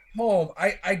night home,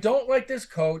 I don't like this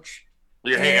coach.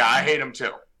 I hate him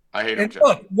too.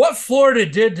 Look, what Florida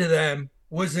did to them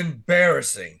was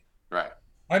embarrassing. Right.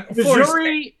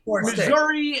 Missouri,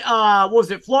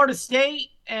 was it Florida State?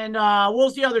 And what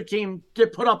was the other team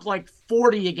that put up like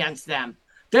 40 against them?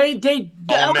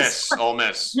 Ole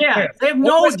Miss. Yeah, they have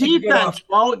no defense,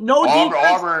 bro. Defense.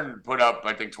 Auburn put up,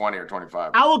 I think, 20 or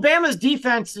 25. Alabama's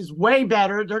defense is way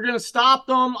better. They're going to stop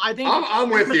them. I think. I'm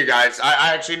with you guys.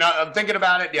 I actually not. I'm thinking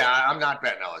about it. Yeah, I'm not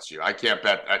betting LSU. I can't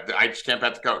bet. I just can't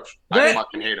bet the coach. I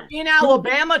fucking hate him. In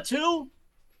Alabama too.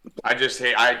 I just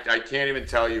hate. I can't even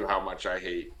tell you how much I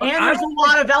hate. And there's a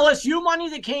lot of LSU money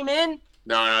that came in.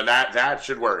 No, that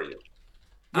should worry you.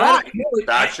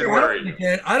 That should worry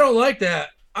you. I don't like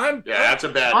that. That's a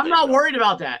bad. I'm not worried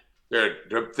about that. Dude,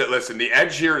 listen, the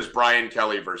edge here is Brian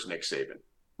Kelly versus Nick Saban,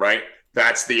 right?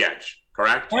 That's the edge,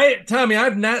 correct? Tommy,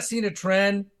 I've not seen a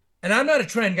trend, and I'm not a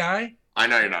trend guy. I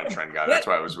know you're not a trend guy. That's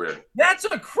why it was weird. That's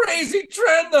a crazy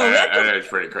trend, though. That is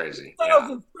pretty crazy.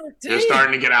 Yeah. You're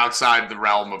starting to get outside the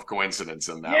realm of coincidence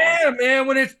in that. Yeah, man.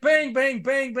 When it's bang, bang,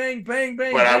 bang, bang, bang,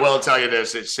 bang. But I will tell you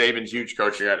this: it's Saban's huge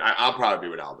coaching. I'll probably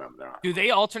be with Alabama there. Do they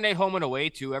alternate home and away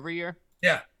too every year?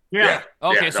 Yeah.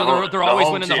 Okay, so they're always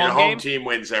winning the home game? The home team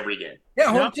wins every game.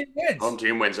 Yeah, home team wins. Home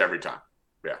team wins every time.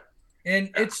 Yeah. And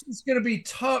it's going to be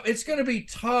tough. It's going to be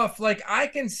tough. Like, I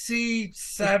can see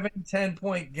 7-10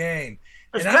 point game.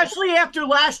 Especially after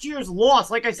last year's loss.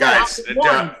 Like I said,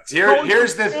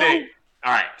 here's the thing.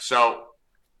 All right, so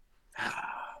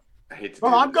I hate to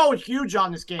I'm going huge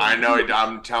on this game. I know.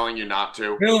 I'm telling you not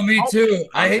to. Bill, me too.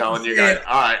 I'm telling you guys.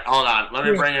 All right, hold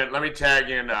on. Let me tag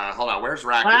in. Hold on. Where's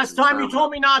Rackets? Last time you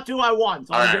told me not to, I won.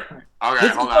 So all right. Okay,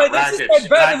 hold on.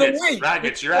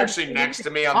 Rackets. You're actually next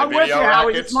to me on the video.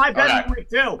 Rackets. It's my bet of the week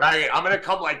too. Rackets, I'm gonna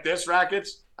come like this,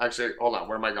 Rackets. Actually, hold on.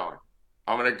 Where am I going?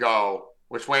 I'm gonna go.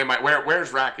 Which way am I?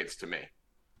 Where's Rackets to me?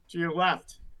 To your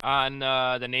left. On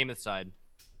the Namath side.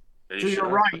 Are you To your sure?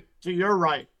 right. To your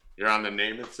right. You're on the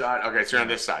Namath side? Okay, so you're on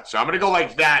this side. So I'm going to go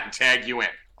like that and tag you in.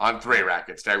 On 3,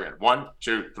 Rackets. Tag you in. 1,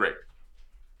 2, 3.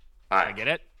 All right. I get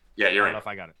it. Yeah, you're I in. don't know if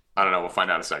I got it. I don't know. We'll find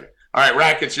out in a second. All right,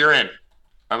 Rackets, you're in.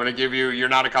 I'm going to give you – you're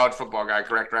not a college football guy,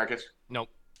 correct, Rackets? Nope.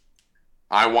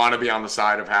 I want to be on the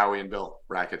side of Howie and Bill,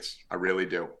 Rackets. I really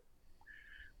do.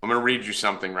 I'm going to read you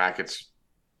something, Rackets.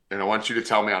 And I want you to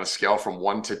tell me on a scale from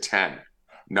 1 to 10,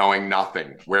 knowing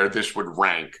nothing, where this would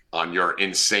rank on your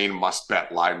insane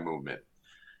must-bet live movement.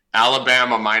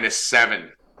 Alabama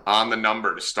 -7 on the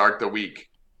number to start the week.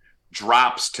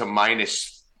 Drops to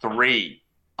 -3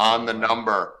 on the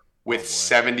number with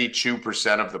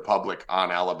 72% of the public on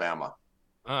Alabama.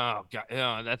 Oh god,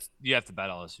 yeah, you have to bet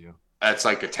LSU. That's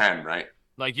like a 10, right?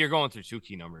 Like you're going through 2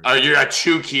 key numbers. Oh, you got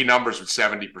 2 key numbers with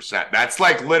 70%. That's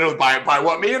like literally by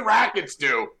what me and Rackets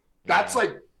do. That's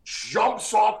like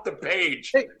jumps off the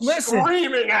page, Hey, listen,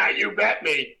 screaming at you. Bet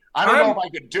me. I don't know if I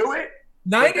could do it.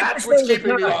 But that's 90% what's of the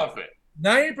keeping me time, off it.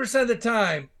 90% of the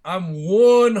time, I'm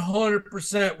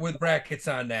 100% with Brackets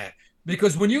on that.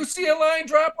 Because when you see a line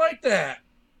drop like that,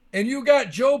 and you got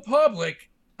Joe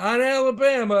Public on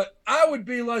Alabama, I would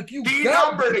be like, you Key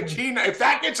got number to key. If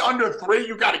that gets under 3,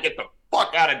 you got to get the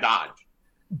fuck out of Dodge.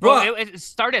 Bro, it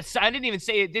started. I didn't even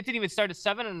say it didn't even start at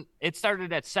 7, and it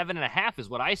started at 7.5 is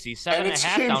what I see. 7.5 And it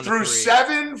came down through to 3.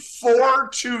 7, 4,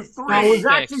 2, 3. No, it was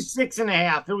 6. actually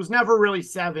 6.5. It was never really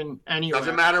 7 anyway.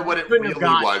 Doesn't matter what it Couldn't have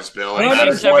really got it. was, Bill. I'm It gonna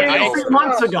matters tell what you it this is. 3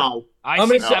 months ago. I How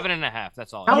see many- 7.5.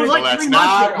 That's all. That was Well, like that's 3 months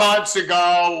not ago. months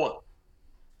ago.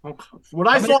 What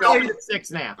I How saw many- was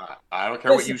 6.5. I don't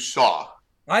care what you saw.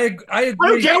 I I don't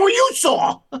agree. care what you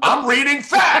saw. I'm reading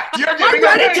fact. You're I giving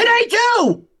read a it hint. today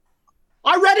too.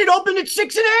 I read it open at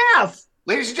 6.5.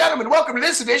 Ladies and gentlemen, welcome to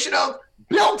this edition of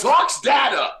Bill Talks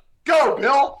Data. Go,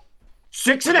 Bill.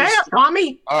 6.5,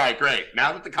 Tommy. All right, great.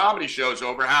 Now that the comedy show's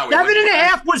over, Howie.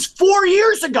 7.5 was 4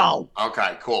 years ago.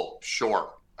 Okay, cool.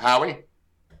 Sure. Howie?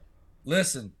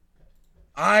 Listen,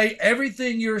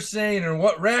 everything you're saying and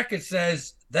what Racket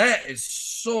says,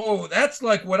 that's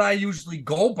like what I usually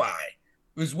go by,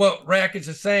 is what Rackets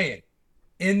are saying.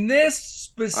 In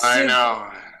this I know.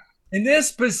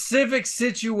 specific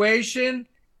situation,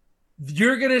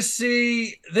 you're gonna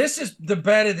see this is the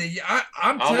bet of the year.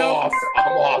 I'm telling you,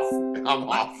 I'm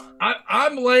off.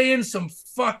 I'm laying some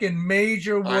fucking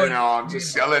major wood. I know. I'm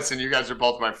just listen. You guys are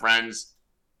both my friends.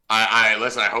 I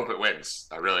listen. I hope it wins.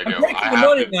 I really do. I'm taking the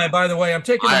money line, by the way. I'm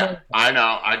taking the money. I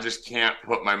know. I just can't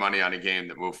put my money on a game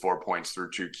that moved 4 points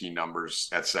through 2 key numbers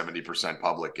at 70%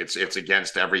 public. It's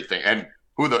against everything. And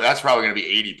that's probably going to be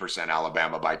 80%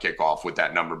 Alabama by kickoff with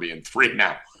that number being 3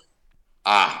 now.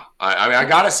 I mean, I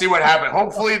got to see what happens.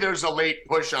 Hopefully, there's a late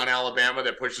push on Alabama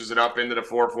that pushes it up into the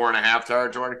 4.5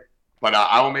 territory. But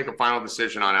I will make a final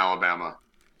decision on Alabama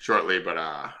shortly. But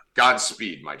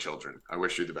Godspeed, my children. I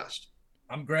wish you the best.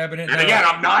 I'm grabbing it. And now. again,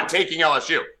 I'm not taking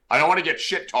LSU. I don't want to get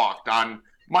shit talked on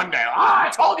Monday. I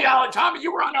told you, Tommy,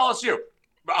 you were on LSU.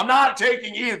 But I'm not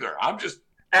taking either. I'm just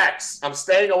X. I'm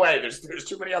staying away. There's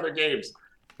too many other games.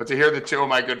 But to hear the 2 of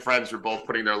my good friends were both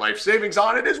putting their life savings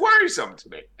on it is worrisome to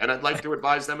me. And I'd like to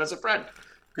advise them as a friend.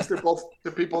 Because they're both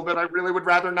the people that I really would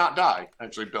rather not die.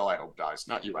 Actually, Bill, I hope dies.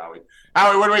 Not you, Howie.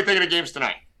 Howie, what do we think of the games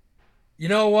tonight? You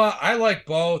know what? I like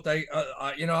both.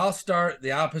 I'll start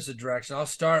the opposite direction. I'll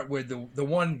start with the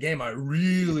one game I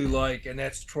really like, and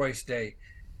that's Troy State.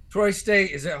 Troy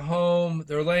State is at home.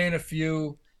 They're laying a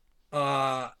few.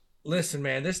 Listen,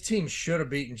 man, this team should have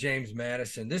beaten James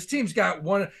Madison. This team's got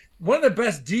one of the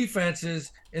best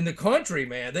defenses in the country,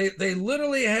 man. They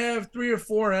literally have 3 or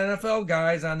 4 NFL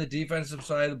guys on the defensive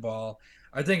side of the ball.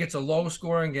 I think it's a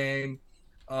low-scoring game.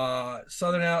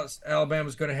 Southern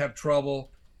Alabama's going to have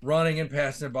trouble running and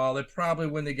passing the ball. They probably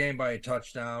win the game by a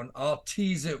touchdown. I'll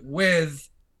tease it with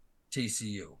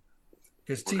TCU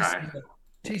because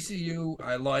TCU,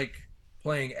 I like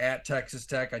playing at Texas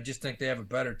Tech. I just think they have a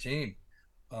better team.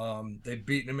 They've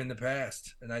beaten them in the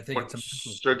past, and I think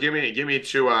So give me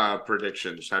 2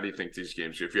 predictions. How do you think these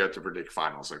games? If you had to predict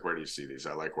finals, like where do you see these?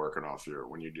 I like working off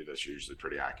when you do this. You're usually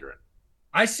pretty accurate.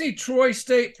 I see Troy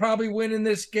State probably winning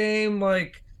this game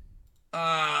like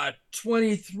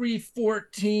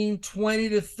 23-14,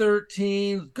 20-13. It's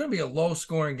going to be a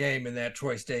low-scoring game in that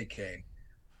Troy State game.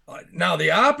 Now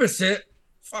the opposite,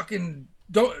 fucking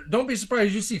don't be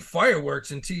surprised you see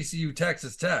fireworks in TCU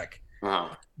Texas Tech.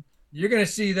 Uh-huh. You're going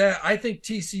to see that. I think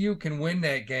TCU can win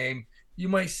that game. You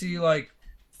might see like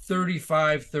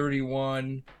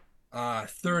 35-31,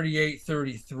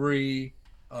 38-33,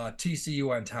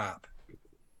 TCU on top.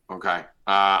 Okay.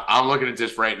 I'm looking at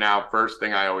this right now. First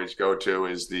thing I always go to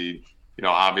is the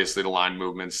obviously the line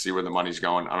movements, see where the money's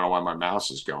going. I don't know why my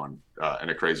mouse is going in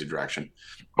a crazy direction.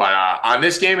 But on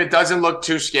this game, it doesn't look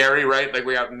too scary, right? Like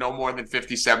we have no more than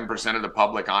 57% of the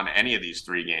public on any of these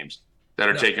 3 games that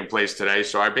are taking place today.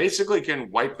 So I basically can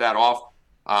wipe that off.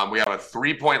 We have a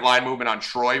 3-point line movement on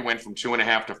Troy, went from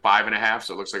 2.5 to 5.5.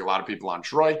 So it looks like a lot of people on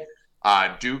Troy.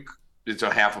 Duke, it's a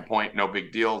 0.5 point, no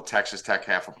big deal. Texas Tech,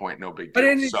 0.5 point, no big deal.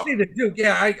 I didn't see the Duke.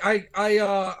 Yeah,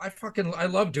 I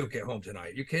love Duke at home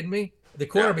tonight. You kidding me? The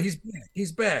quarterback,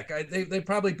 he's back. They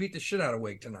probably beat the shit out of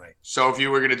Wake tonight. So if you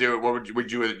were gonna do it, what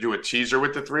would you do? A teaser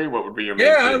with the 3? What would be your main?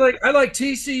 Yeah, I like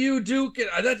TCU, Duke, and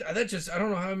I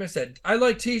don't know how I missed that. I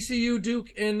like TCU,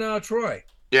 Duke, and Troy.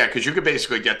 Yeah, because you could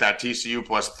basically get that TCU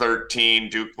plus 13,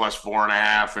 Duke plus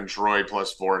 4.5, and Troy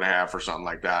plus 4.5 or something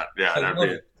like that. Yeah,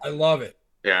 I love it.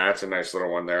 Yeah, that's a nice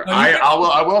little one there.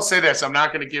 I will say this: I'm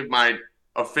not going to give my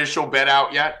official bet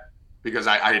out yet because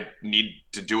I need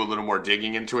to do a little more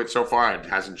digging into it so far. It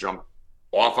hasn't jumped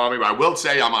off on me, but I will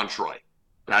say I'm on Troy.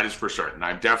 That is for certain.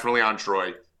 I'm definitely on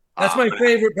Troy. That's my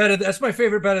favorite bet. That's my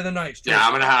favorite bet of the night. Yeah,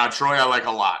 I'm gonna have Troy. I like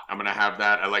a lot. I'm gonna have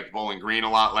that. I like Bowling Green a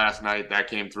lot last night. That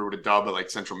came through with a dub. I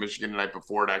like Central Michigan the night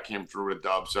before. That came through with a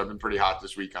dub. So I've been pretty hot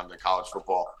this week on the college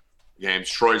football games.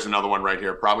 Troy's another one right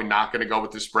here. Probably not gonna go with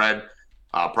the spread.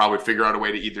 Probably figure out a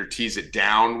way to either tease it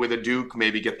down with a Duke,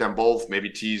 maybe get them both, maybe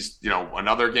tease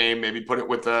another game, maybe put it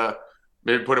with a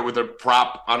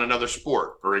prop on another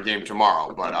sport or a game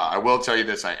tomorrow. But I will tell you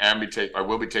this: I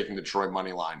will be taking the Troy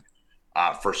money line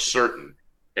for certain,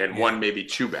 and one maybe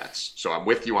 2 bets. So I'm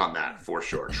with you on that for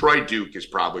sure. Troy Duke is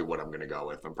probably what I'm going to go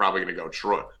with. I'm probably going to go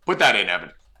Troy. Put that in,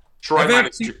 Evan. Troy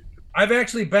 -2. I've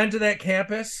actually been to that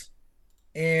campus,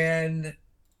 and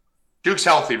Duke's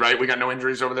healthy, right? We got no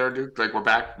injuries over there, Duke. Like we're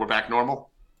back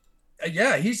normal.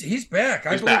 Yeah, he's back.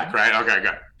 He's back, right? Okay,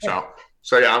 good.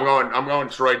 So yeah, I'm going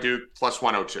Troy Duke plus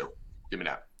 102. Give me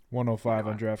that. 105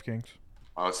 on DraftKings.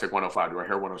 Let's take 105. Do I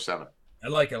hear 107? I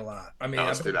like it a lot. I mean,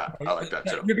 let's do that. I like that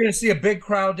too. You're going to see a big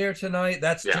crowd there tonight.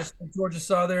 That's just Georgia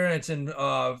Southern. It's in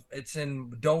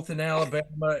Dothan,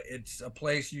 Alabama. It's a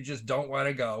place you just don't want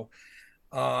to go.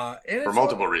 And for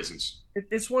multiple reasons.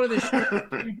 It's one of the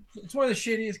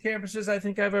shittiest campuses I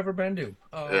think I've ever been to.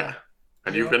 Yeah,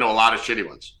 and you've been to a lot of shitty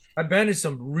ones. I've been to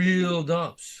some real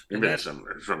dumps. You've been to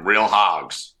some real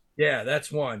hogs. Yeah,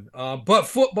 that's one. But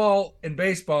football and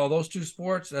baseball, those 2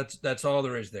 sports, that's all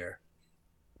there is there.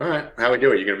 All right, how we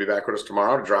do it? You going to be back with us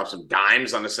tomorrow to drop some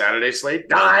dimes on the Saturday slate?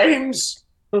 Dimes.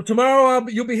 So tomorrow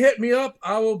you'll be hitting me up.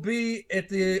 I'll be at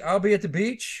the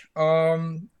beach. Are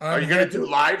you going to do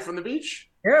live from the beach?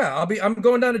 Yeah, I'm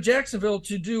going down to Jacksonville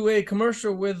to do a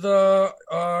commercial with the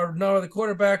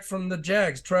quarterback from the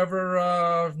Jags, Trevor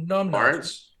Numbnuts.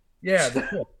 Lawrence? Yeah,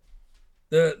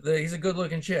 he's a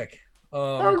good-looking chick.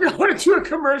 I'm going to do a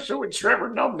commercial with Trevor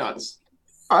Numbnuts.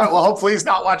 All right, well, hopefully he's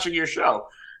not watching your show.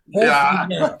 Yeah.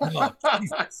 No.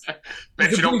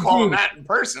 Bet you don't call him that in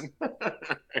person.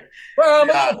 Well, I'm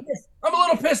a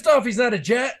little pissed off he's not a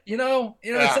Jet, It's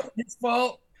not his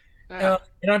fault. Yeah.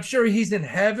 And I'm sure he's in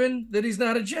heaven that he's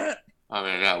not a Jet. I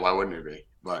mean, yeah, why wouldn't he be?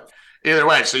 But either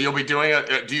way, so you'll be doing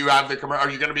it. Do you have the commercial?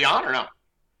 Are you going to be on or no?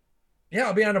 Yeah,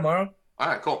 I'll be on tomorrow. All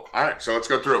right, cool. All right, so let's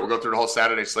go through it. We'll go through the whole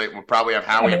Saturday slate. We'll probably have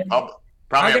Howie in public.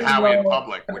 In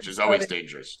public, which is always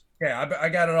dangerous. Yeah, I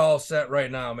got it all set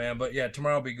right now, man. But yeah,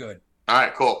 tomorrow will be good. All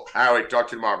right, cool. Howie, talk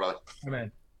to you tomorrow, brother.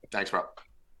 Amen. Thanks, bro.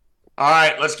 All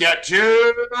right, let's get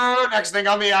to the next thing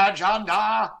on the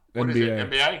agenda. What is it?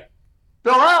 NBA?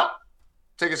 Bill Rao,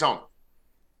 take us home.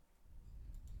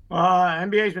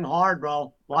 NBA's been hard,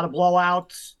 bro. A lot of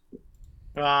blowouts.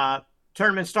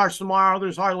 Tournament starts tomorrow.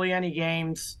 There's hardly any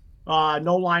games.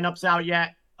 No lineups out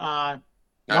yet. No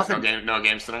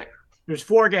games tonight. There's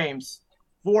 4 games,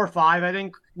 4 or 5, I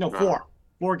think. No, 4.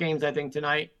 4 games, I think,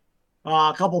 tonight.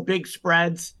 A couple big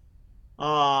spreads.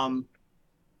 No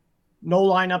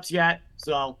lineups yet,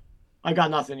 so I got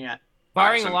nothing yet.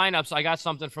 Barring the lineups, I got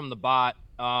something from the bot.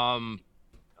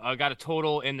 I got a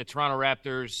total in the Toronto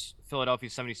Raptors Philadelphia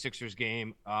 76ers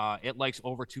game. It likes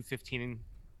over 215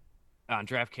 on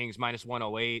DraftKings minus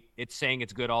 108. It's saying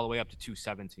it's good all the way up to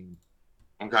 217.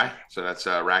 Okay, so that's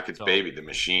Rackets baby, the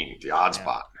machine, the odds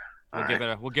bot.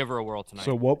 We'll give her a whirl tonight.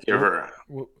 So what? Give her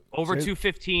over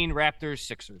 215 Raptors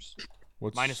Sixers.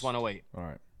 Minus 108.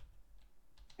 All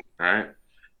right.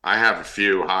 I have a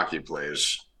few hockey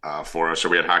plays for us. So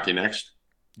we had hockey next?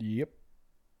 Yep.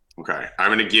 Okay. I'm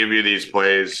going to give you these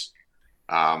plays.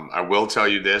 I will tell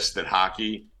you this, that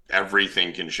hockey,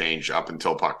 everything can change up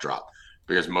until puck drop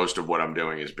because most of what I'm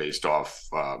doing is based off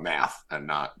math and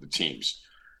not the teams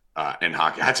in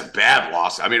hockey. That's a bad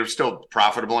loss. I mean, it was still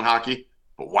profitable in hockey,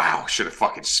 but wow, should have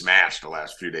fucking smashed the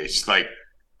last few days. Like,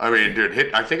 I mean,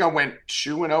 dude, I think I went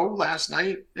 2-0 last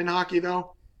night in hockey,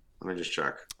 though. Let me just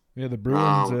check. Yeah, the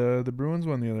Bruins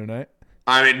won the other night.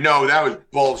 I mean, no, that was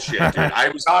bullshit, dude. I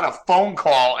was on a phone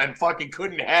call and fucking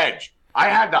couldn't hedge. I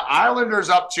had the Islanders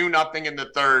up 2-0 in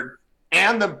the third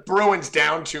and the Bruins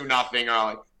down 2-0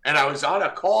 early. And I was on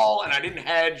a call and I didn't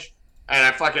hedge. And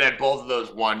I fucking had both of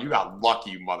those won. You got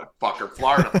lucky, you motherfucker.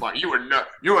 Florida. You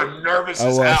were nervous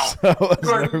as hell.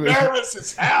 You were nervous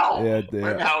as hell when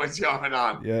that was going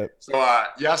on. Yeah. So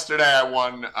yesterday I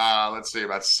won, let's see,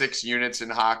 about 6 units in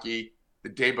hockey. The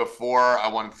day before I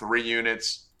won 3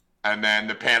 units. And then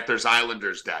the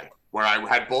Panthers-Islanders day, where I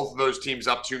had both of those teams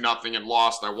up 2-0 and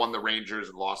lost. I won the Rangers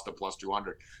and lost to plus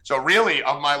 200. So really,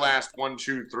 of my last 1,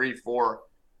 2, 3, 4,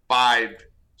 5,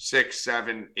 6,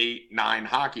 7, 8, 9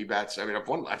 hockey bets, I mean,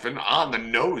 I've been on the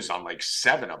nose on like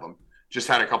 7 of them. Just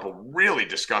had a couple really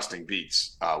disgusting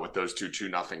beats with those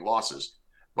 2-0 losses.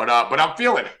 But I'm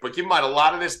feeling it. But keep in mind, a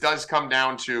lot of this does come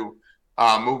down to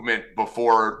movement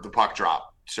before the puck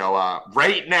drop. So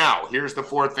right now, here's the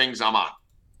 4 things I'm on.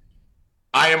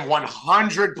 I am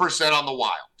 100% on the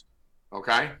Wild,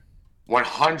 okay?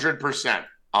 100%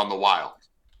 on the Wild.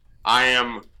 I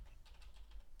am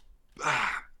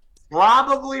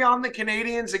probably on the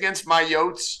Canadians against my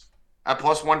Yotes at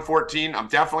plus 114. I'm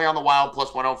definitely on the Wild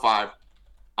plus 105.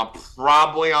 I'm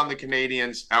probably on the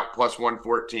Canadians at plus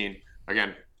 114.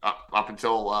 Again, up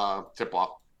until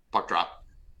tip-off, puck drop.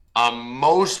 I'm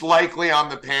most likely on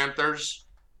the Panthers.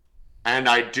 And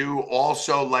I do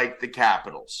also like the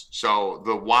Capitals. So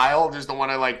the Wild is the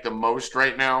one I like the most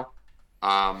right now.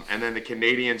 And then the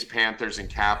Canadians, Panthers, and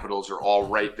Capitals are all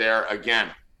right there.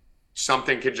 Again,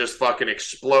 something could just fucking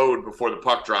explode before the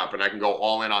puck drop, and I can go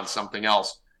all in on something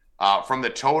else. From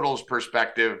the totals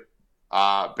perspective,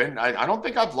 I don't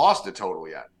think I've lost a total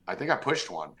yet. I think I pushed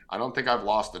one. I don't think I've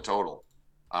lost a total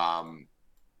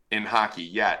in hockey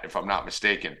yet, if I'm not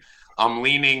mistaken. I'm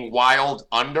leaning Wild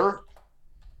under.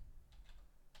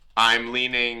 I'm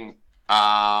leaning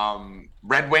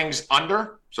Red Wings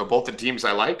under. So both the teams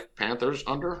I like, Panthers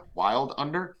under, Wild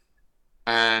under.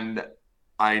 And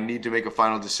I need to make a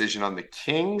final decision on the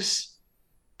Kings.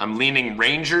 I'm leaning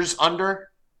Rangers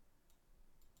under.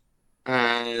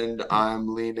 And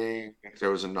I'm leaning,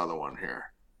 there was another one here.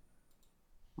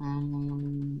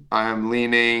 I'm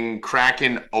leaning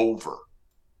Kraken over.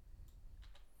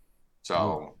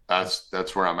 So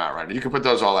that's where I'm at right now. You can put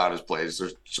those all out as plays.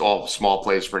 There's all small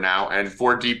plays for now. And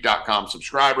 4deep.com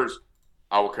subscribers,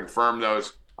 I will confirm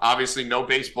those. Obviously, no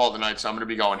baseball tonight, so I'm going to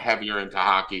be going heavier into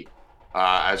hockey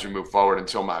as we move forward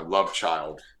until my love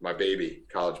child, my baby,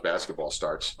 college basketball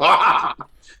starts. All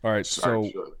right, so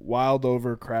Wild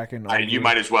over, Kraken over. You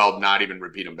might as well not even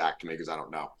repeat them back to me because I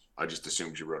don't know. I just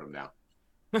assumed you wrote them down.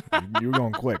 You were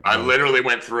going quick. I literally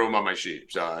went through them on my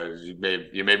sheet. So you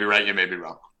may be right, you may be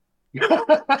wrong.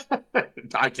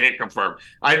 I can't confirm.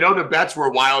 I know the bets were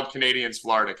Wild, Canadians,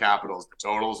 Florida Capitals. The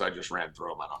totals, I just ran through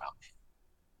them. I don't know.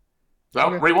 So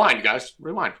okay. Rewind, guys.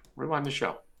 Rewind the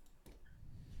show.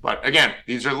 But again,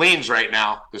 these are leans right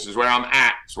now. This is where I'm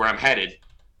at. It's where I'm headed.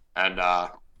 And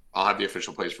I'll have the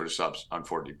official plays for the subs on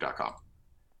 4deep.com.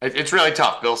 It's really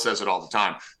tough. Bill says it all the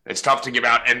time. It's tough to give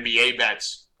out NBA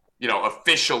bets,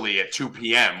 officially at 2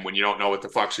 p.m. when you don't know what the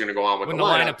fuck's going to go on with when the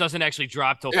lineup doesn't actually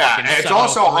drop till fucking 7:03. And it's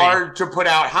also hard to put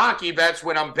out hockey bets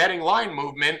when I'm betting line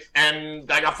movement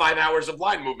and I got 5 hours of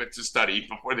line movement to study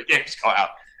before the games go out.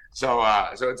 So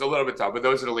it's a little bit tough. But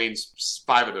those are the leans.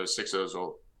 5 of those, 6 of those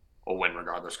will win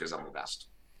regardless because I'm the best.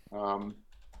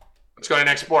 Let's go to the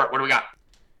next sport. What do we got?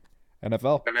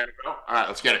 NFL. NFL? All right,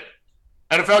 let's get it.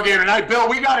 NFL game tonight. Bill,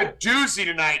 we got a doozy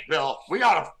tonight, Bill. We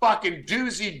got a fucking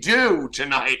doozy-doo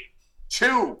tonight.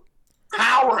 2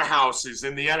 powerhouses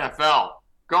in the NFL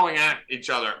going at each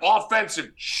other.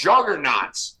 Offensive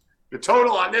juggernauts. The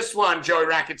total on this one, Joey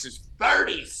Rackets, is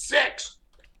 36.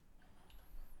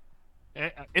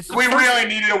 We really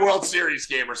needed a World Series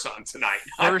game or something tonight.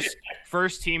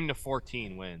 First team to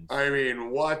 14 wins. I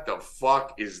mean, what the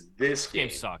fuck is this game?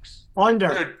 Game sucks. Under.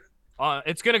 Dude,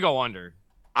 it's going to go under.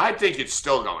 I think it's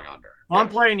still going under. I'm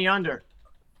playing the under.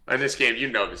 In this game,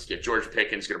 this game. George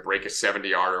Pickens going to break a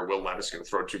 70-yarder. Will Levis going to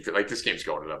throw 250. Like, this game's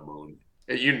going to the moon.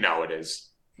 You know it is.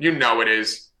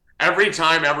 Every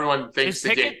time everyone thinks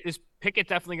the game. Is Pickett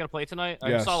definitely going to play tonight?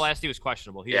 Yes. I saw last he was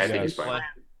questionable. I think he's playing.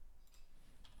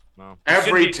 Well,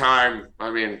 every time.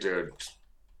 I mean, dude.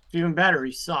 Even better,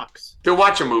 he sucks. Dude,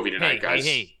 watch a movie tonight, guys.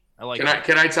 Hey. I like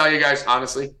Can I tell you guys,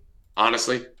 honestly,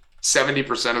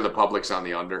 70% of the public's on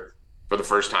the under for the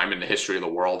first time in the history of the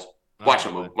world. Watch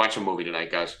a movie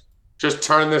tonight, guys. Just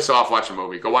turn this off, watch a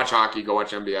movie. Go watch hockey, go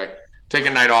watch NBA. Take a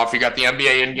night off. You got the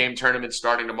NBA in-game tournament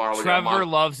starting tomorrow. Trevor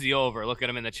loves the over. Look at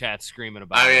him in the chat screaming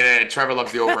about it. Trevor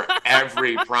loves the over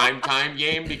every primetime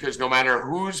game because no matter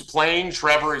who's playing,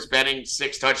 Trevor is betting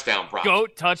 6 touchdown props.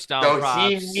 Goat touchdown so props.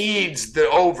 He needs the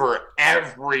over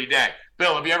every day.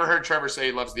 Bill, have you ever heard Trevor say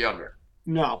he loves the under?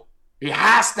 No. He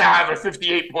has to have a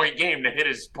 58-point game to hit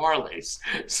his parlays.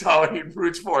 So he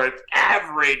roots for it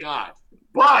every time.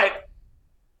 But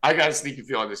I got a sneaky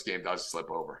feeling this game does slip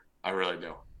over. I really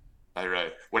do.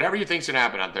 Whatever you think's going to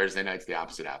happen on Thursday nights, the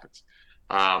opposite happens.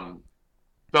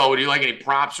 Bill, would you like any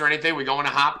props or anything? We going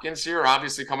to Hopkins here?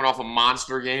 Obviously coming off a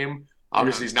monster game.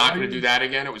 Obviously he's not going to do that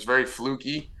again. It was very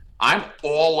fluky.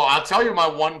 I'll tell you my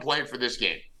one play for this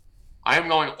game. I am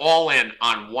going all in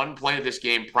on one play of this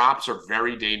game. Props are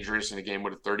very dangerous in a game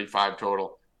with a 35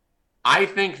 total. I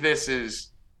think this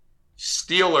is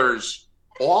Steelers.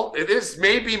 This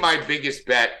may be my biggest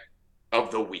bet of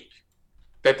the week.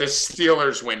 That the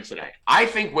Steelers win today. I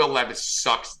think Will Levis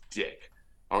sucks dick.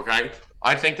 Okay?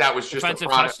 I think that was just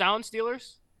defensive touchdown,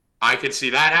 Steelers? I could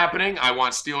see that happening. I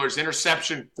want Steelers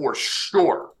interception for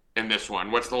sure in this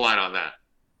one. What's the line on that?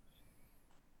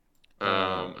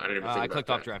 I didn't even think I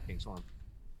clicked off DraftKings. Hold on.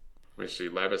 Let me see.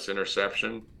 Levis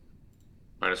interception.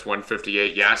 Minus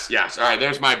 158. Yes. All right,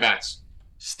 there's my bets.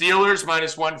 Steelers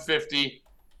minus 150.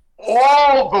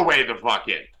 All the way the fuck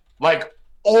in.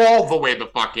 All the way the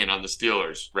fuck in on the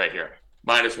Steelers right here.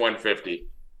 Minus 150.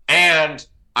 And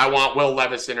I want Will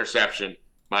Levis interception.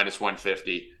 Minus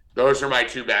 150. Those are my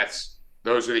 2 bets.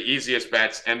 Those are the easiest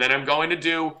bets. And then I'm going to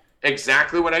do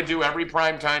exactly what I do every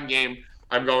primetime game.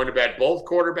 I'm going to bet both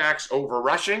quarterbacks over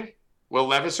rushing. Will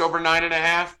Levis over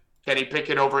 9.5. Kenny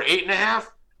Pickett over 8.5.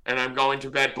 And I'm going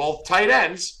to bet both tight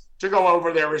ends to go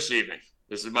over their receiving.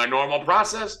 This is my normal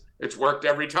process. It's worked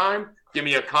every time. Give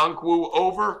me a Conquo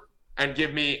over. And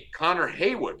give me Connor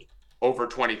Haywood over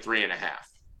 23.5.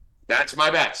 That's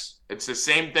my bets. It's the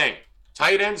same thing.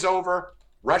 Tight ends over,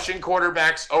 rushing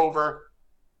quarterbacks over,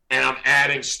 and I'm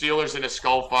adding Steelers in a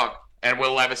skull fuck and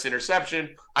Will Levis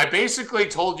interception. I basically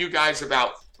told you guys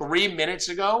about 3 minutes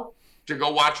ago to go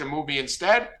watch a movie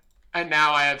instead, and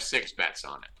now I have 6 bets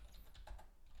on it.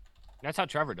 That's how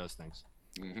Trevor does things.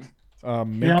 Mm-hmm.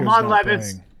 I'm on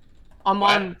Levis.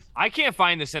 I can't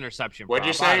find this interception. What'd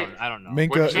you say? I don't know.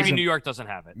 Maybe New York doesn't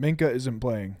have it. Minka isn't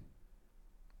playing.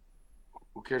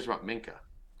 Who cares about Minka?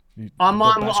 I'm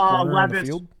on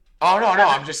Levis. Oh, no.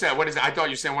 I'm just saying, what is it? I thought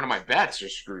you were saying one of my bets are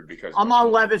screwed because I'm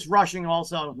on Levis rushing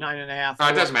also, 9.5. No,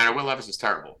 it doesn't matter. Will Levis is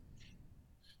terrible.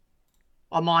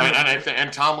 I'm on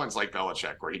and Tomlin's like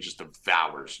Belichick, where he just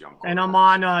devours young. And I'm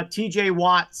on TJ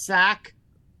Watt sack,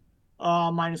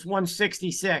 minus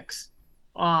 166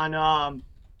 on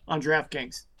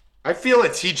DraftKings. I feel a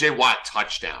TJ Watt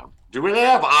touchdown. Do they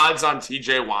have odds on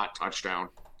TJ Watt touchdown?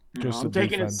 Just I'm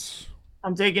taking his I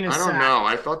don't know.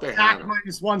 I thought they sack had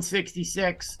minus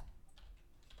 166.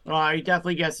 He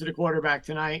definitely gets to the quarterback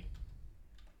tonight.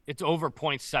 It's over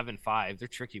 0.75. They're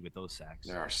tricky with those sacks.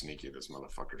 They are sneaky, those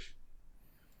motherfuckers.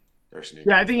 They're sneaky.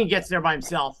 Yeah, I think he gets there by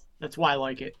himself. That's why I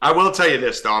like it. I will tell you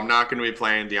this, though. I'm not going to be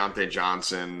playing Deontay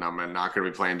Johnson. I'm not going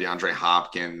to be playing DeAndre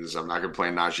Hopkins. I'm not going to play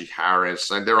Najee Harris.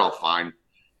 They're all fine.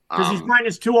 Because he's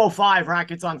minus 205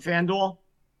 rackets on FanDuel.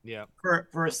 Yeah.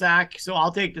 For a sack. So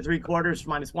I'll take the 3/4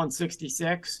 minus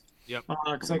 166. Yep.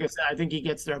 Because like I said, I think he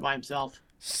gets there by himself.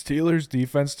 Steelers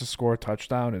defense to score a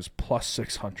touchdown is plus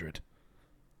 600.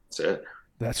 That's it.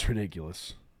 That's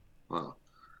ridiculous. Wow.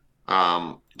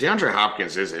 DeAndre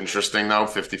Hopkins is interesting, though,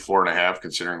 54.5,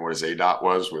 considering what his ADOT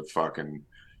was with fucking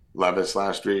Levis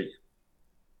last week.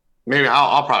 Maybe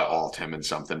I'll probably alt him in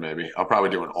something, maybe. I'll probably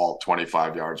do an alt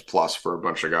 25 yards plus for a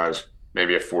bunch of guys.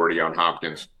 Maybe a 40 on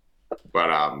Hopkins. But,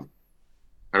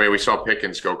 we saw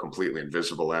Pickens go completely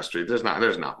invisible last week. There's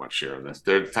not much share of this.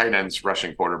 The tight ends,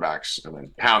 rushing quarterbacks, and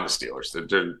then pound the Steelers.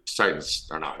 The Titans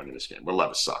are not winning this game. But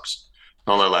Levis sucks.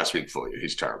 Don't let last week fool you.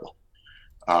 He's terrible.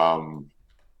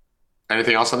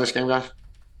 Anything else on this game, guys?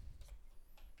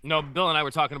 No, Bill and I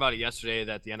were talking about it yesterday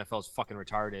that the NFL is fucking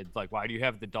retarded. Like, why do you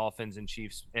have the Dolphins and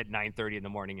Chiefs at 9:30 in the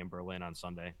morning in Berlin on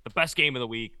Sunday? The best game of the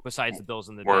week besides the Bills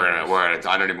and the Bears.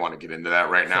 I don't even want to get into that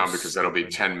right now because that'll be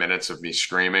 10 minutes of me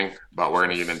screaming, but we're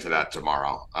going to get into that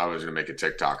tomorrow. I was going to make a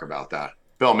TikTok about that.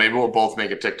 Bill, maybe we'll both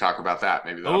make a TikTok about that.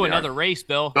 Maybe another race,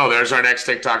 Bill. No, there's our next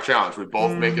TikTok challenge. We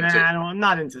both make a TikTok. I'm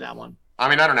not into that one.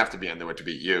 I don't have to be into it to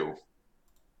beat you.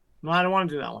 No, I don't want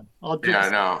to do that one. I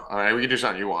know. All right, we can do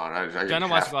something you want. Jenna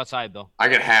wants to go outside, Bill. I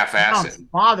get half-assed. It's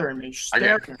bothering me. I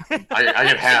get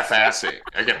half-assed.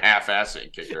 I get half-assed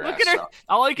and kick your ass. Look at her.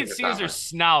 All I can see is her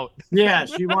snout. Yeah,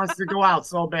 she wants to go out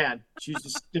so bad. She's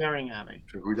just staring at me.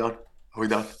 Are we done?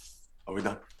 All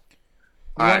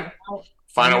right.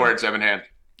 Final words, Evan Hand.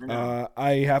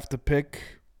 I have to pick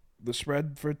the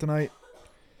spread for tonight.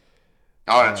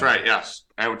 Oh, that's right. Yes.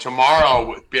 And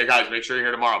tomorrow, guys, make sure you're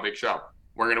here tomorrow. Big show.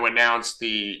 We're going to announce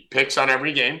the picks on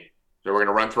every game. So we're going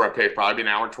to run through our picks. Probably be an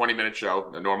hour and 20-minute show,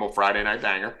 the normal Friday night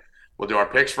banger. We'll do our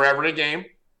picks for every game.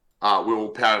 We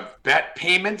will have bet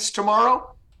payments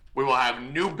tomorrow. We will have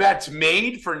new bets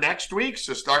made for next week.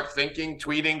 So start thinking,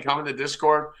 tweeting, come to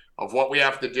Discord of what we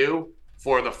have to do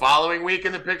for the following week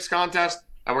in the picks contest.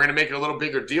 And we're going to make it a little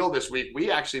bigger deal this week.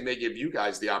 We actually may give you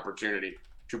guys the opportunity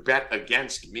to bet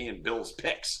against me and Bill's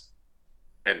picks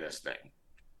in this thing.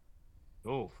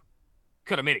 Oh,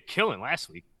 could have made a killing last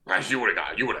week. You would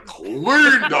have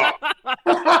cleaned up.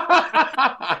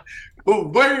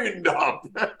 Cleaned up.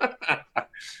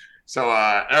 So,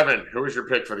 Evan, who was your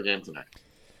pick for the game tonight?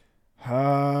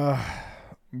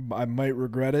 I might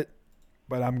regret it,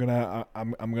 but I'm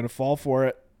gonna fall for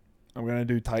it. I'm gonna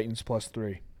do Titans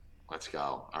 +3. Let's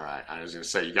go. All right. I was gonna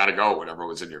say you got to go. Whatever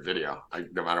was in your video.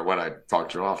 No matter what, I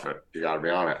talked you off it. You got to be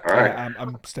on it. All right.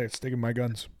 I'm sticking my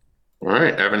guns. All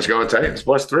right. Evan's going Titans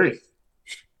 +3.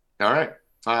 All right.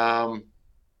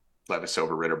 Levis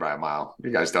over Ritter by a mile.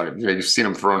 You guys don't even, you've seen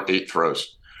him throwing 8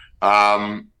 throws.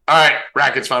 All right.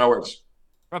 Rackets, final words.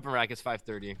 Rupp and Rackets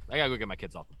 5:30. I gotta go get my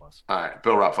kids off the bus. All right.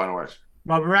 Bill Rupp, final words.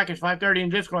 Rupp and Rackets 5:30 in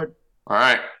Discord. All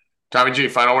right. Tommy G,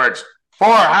 final words. For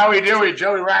Howie Dewey,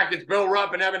 Joey Rackets, Bill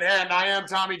Rupp, and Evan Hand, I am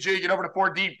Tommy G. Get over to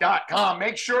 4deep.com.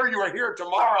 Make sure you are here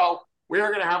tomorrow. We are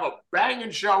going to have a banging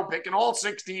show picking all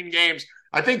 16 games.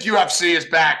 I think UFC is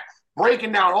back,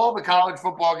 breaking down all the college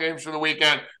football games for the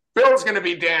weekend. Bill's going to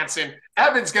be dancing.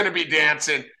 Evan's going to be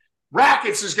dancing.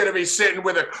 Rackets is going to be sitting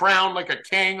with a crown like a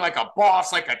king, like a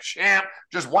boss, like a champ,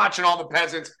 just watching all the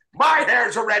peasants. My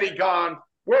hair's already gone.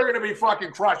 We're going to be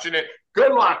fucking crushing it.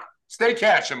 Good luck. Stay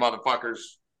cashin', motherfuckers.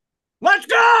 Let's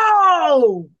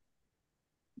go!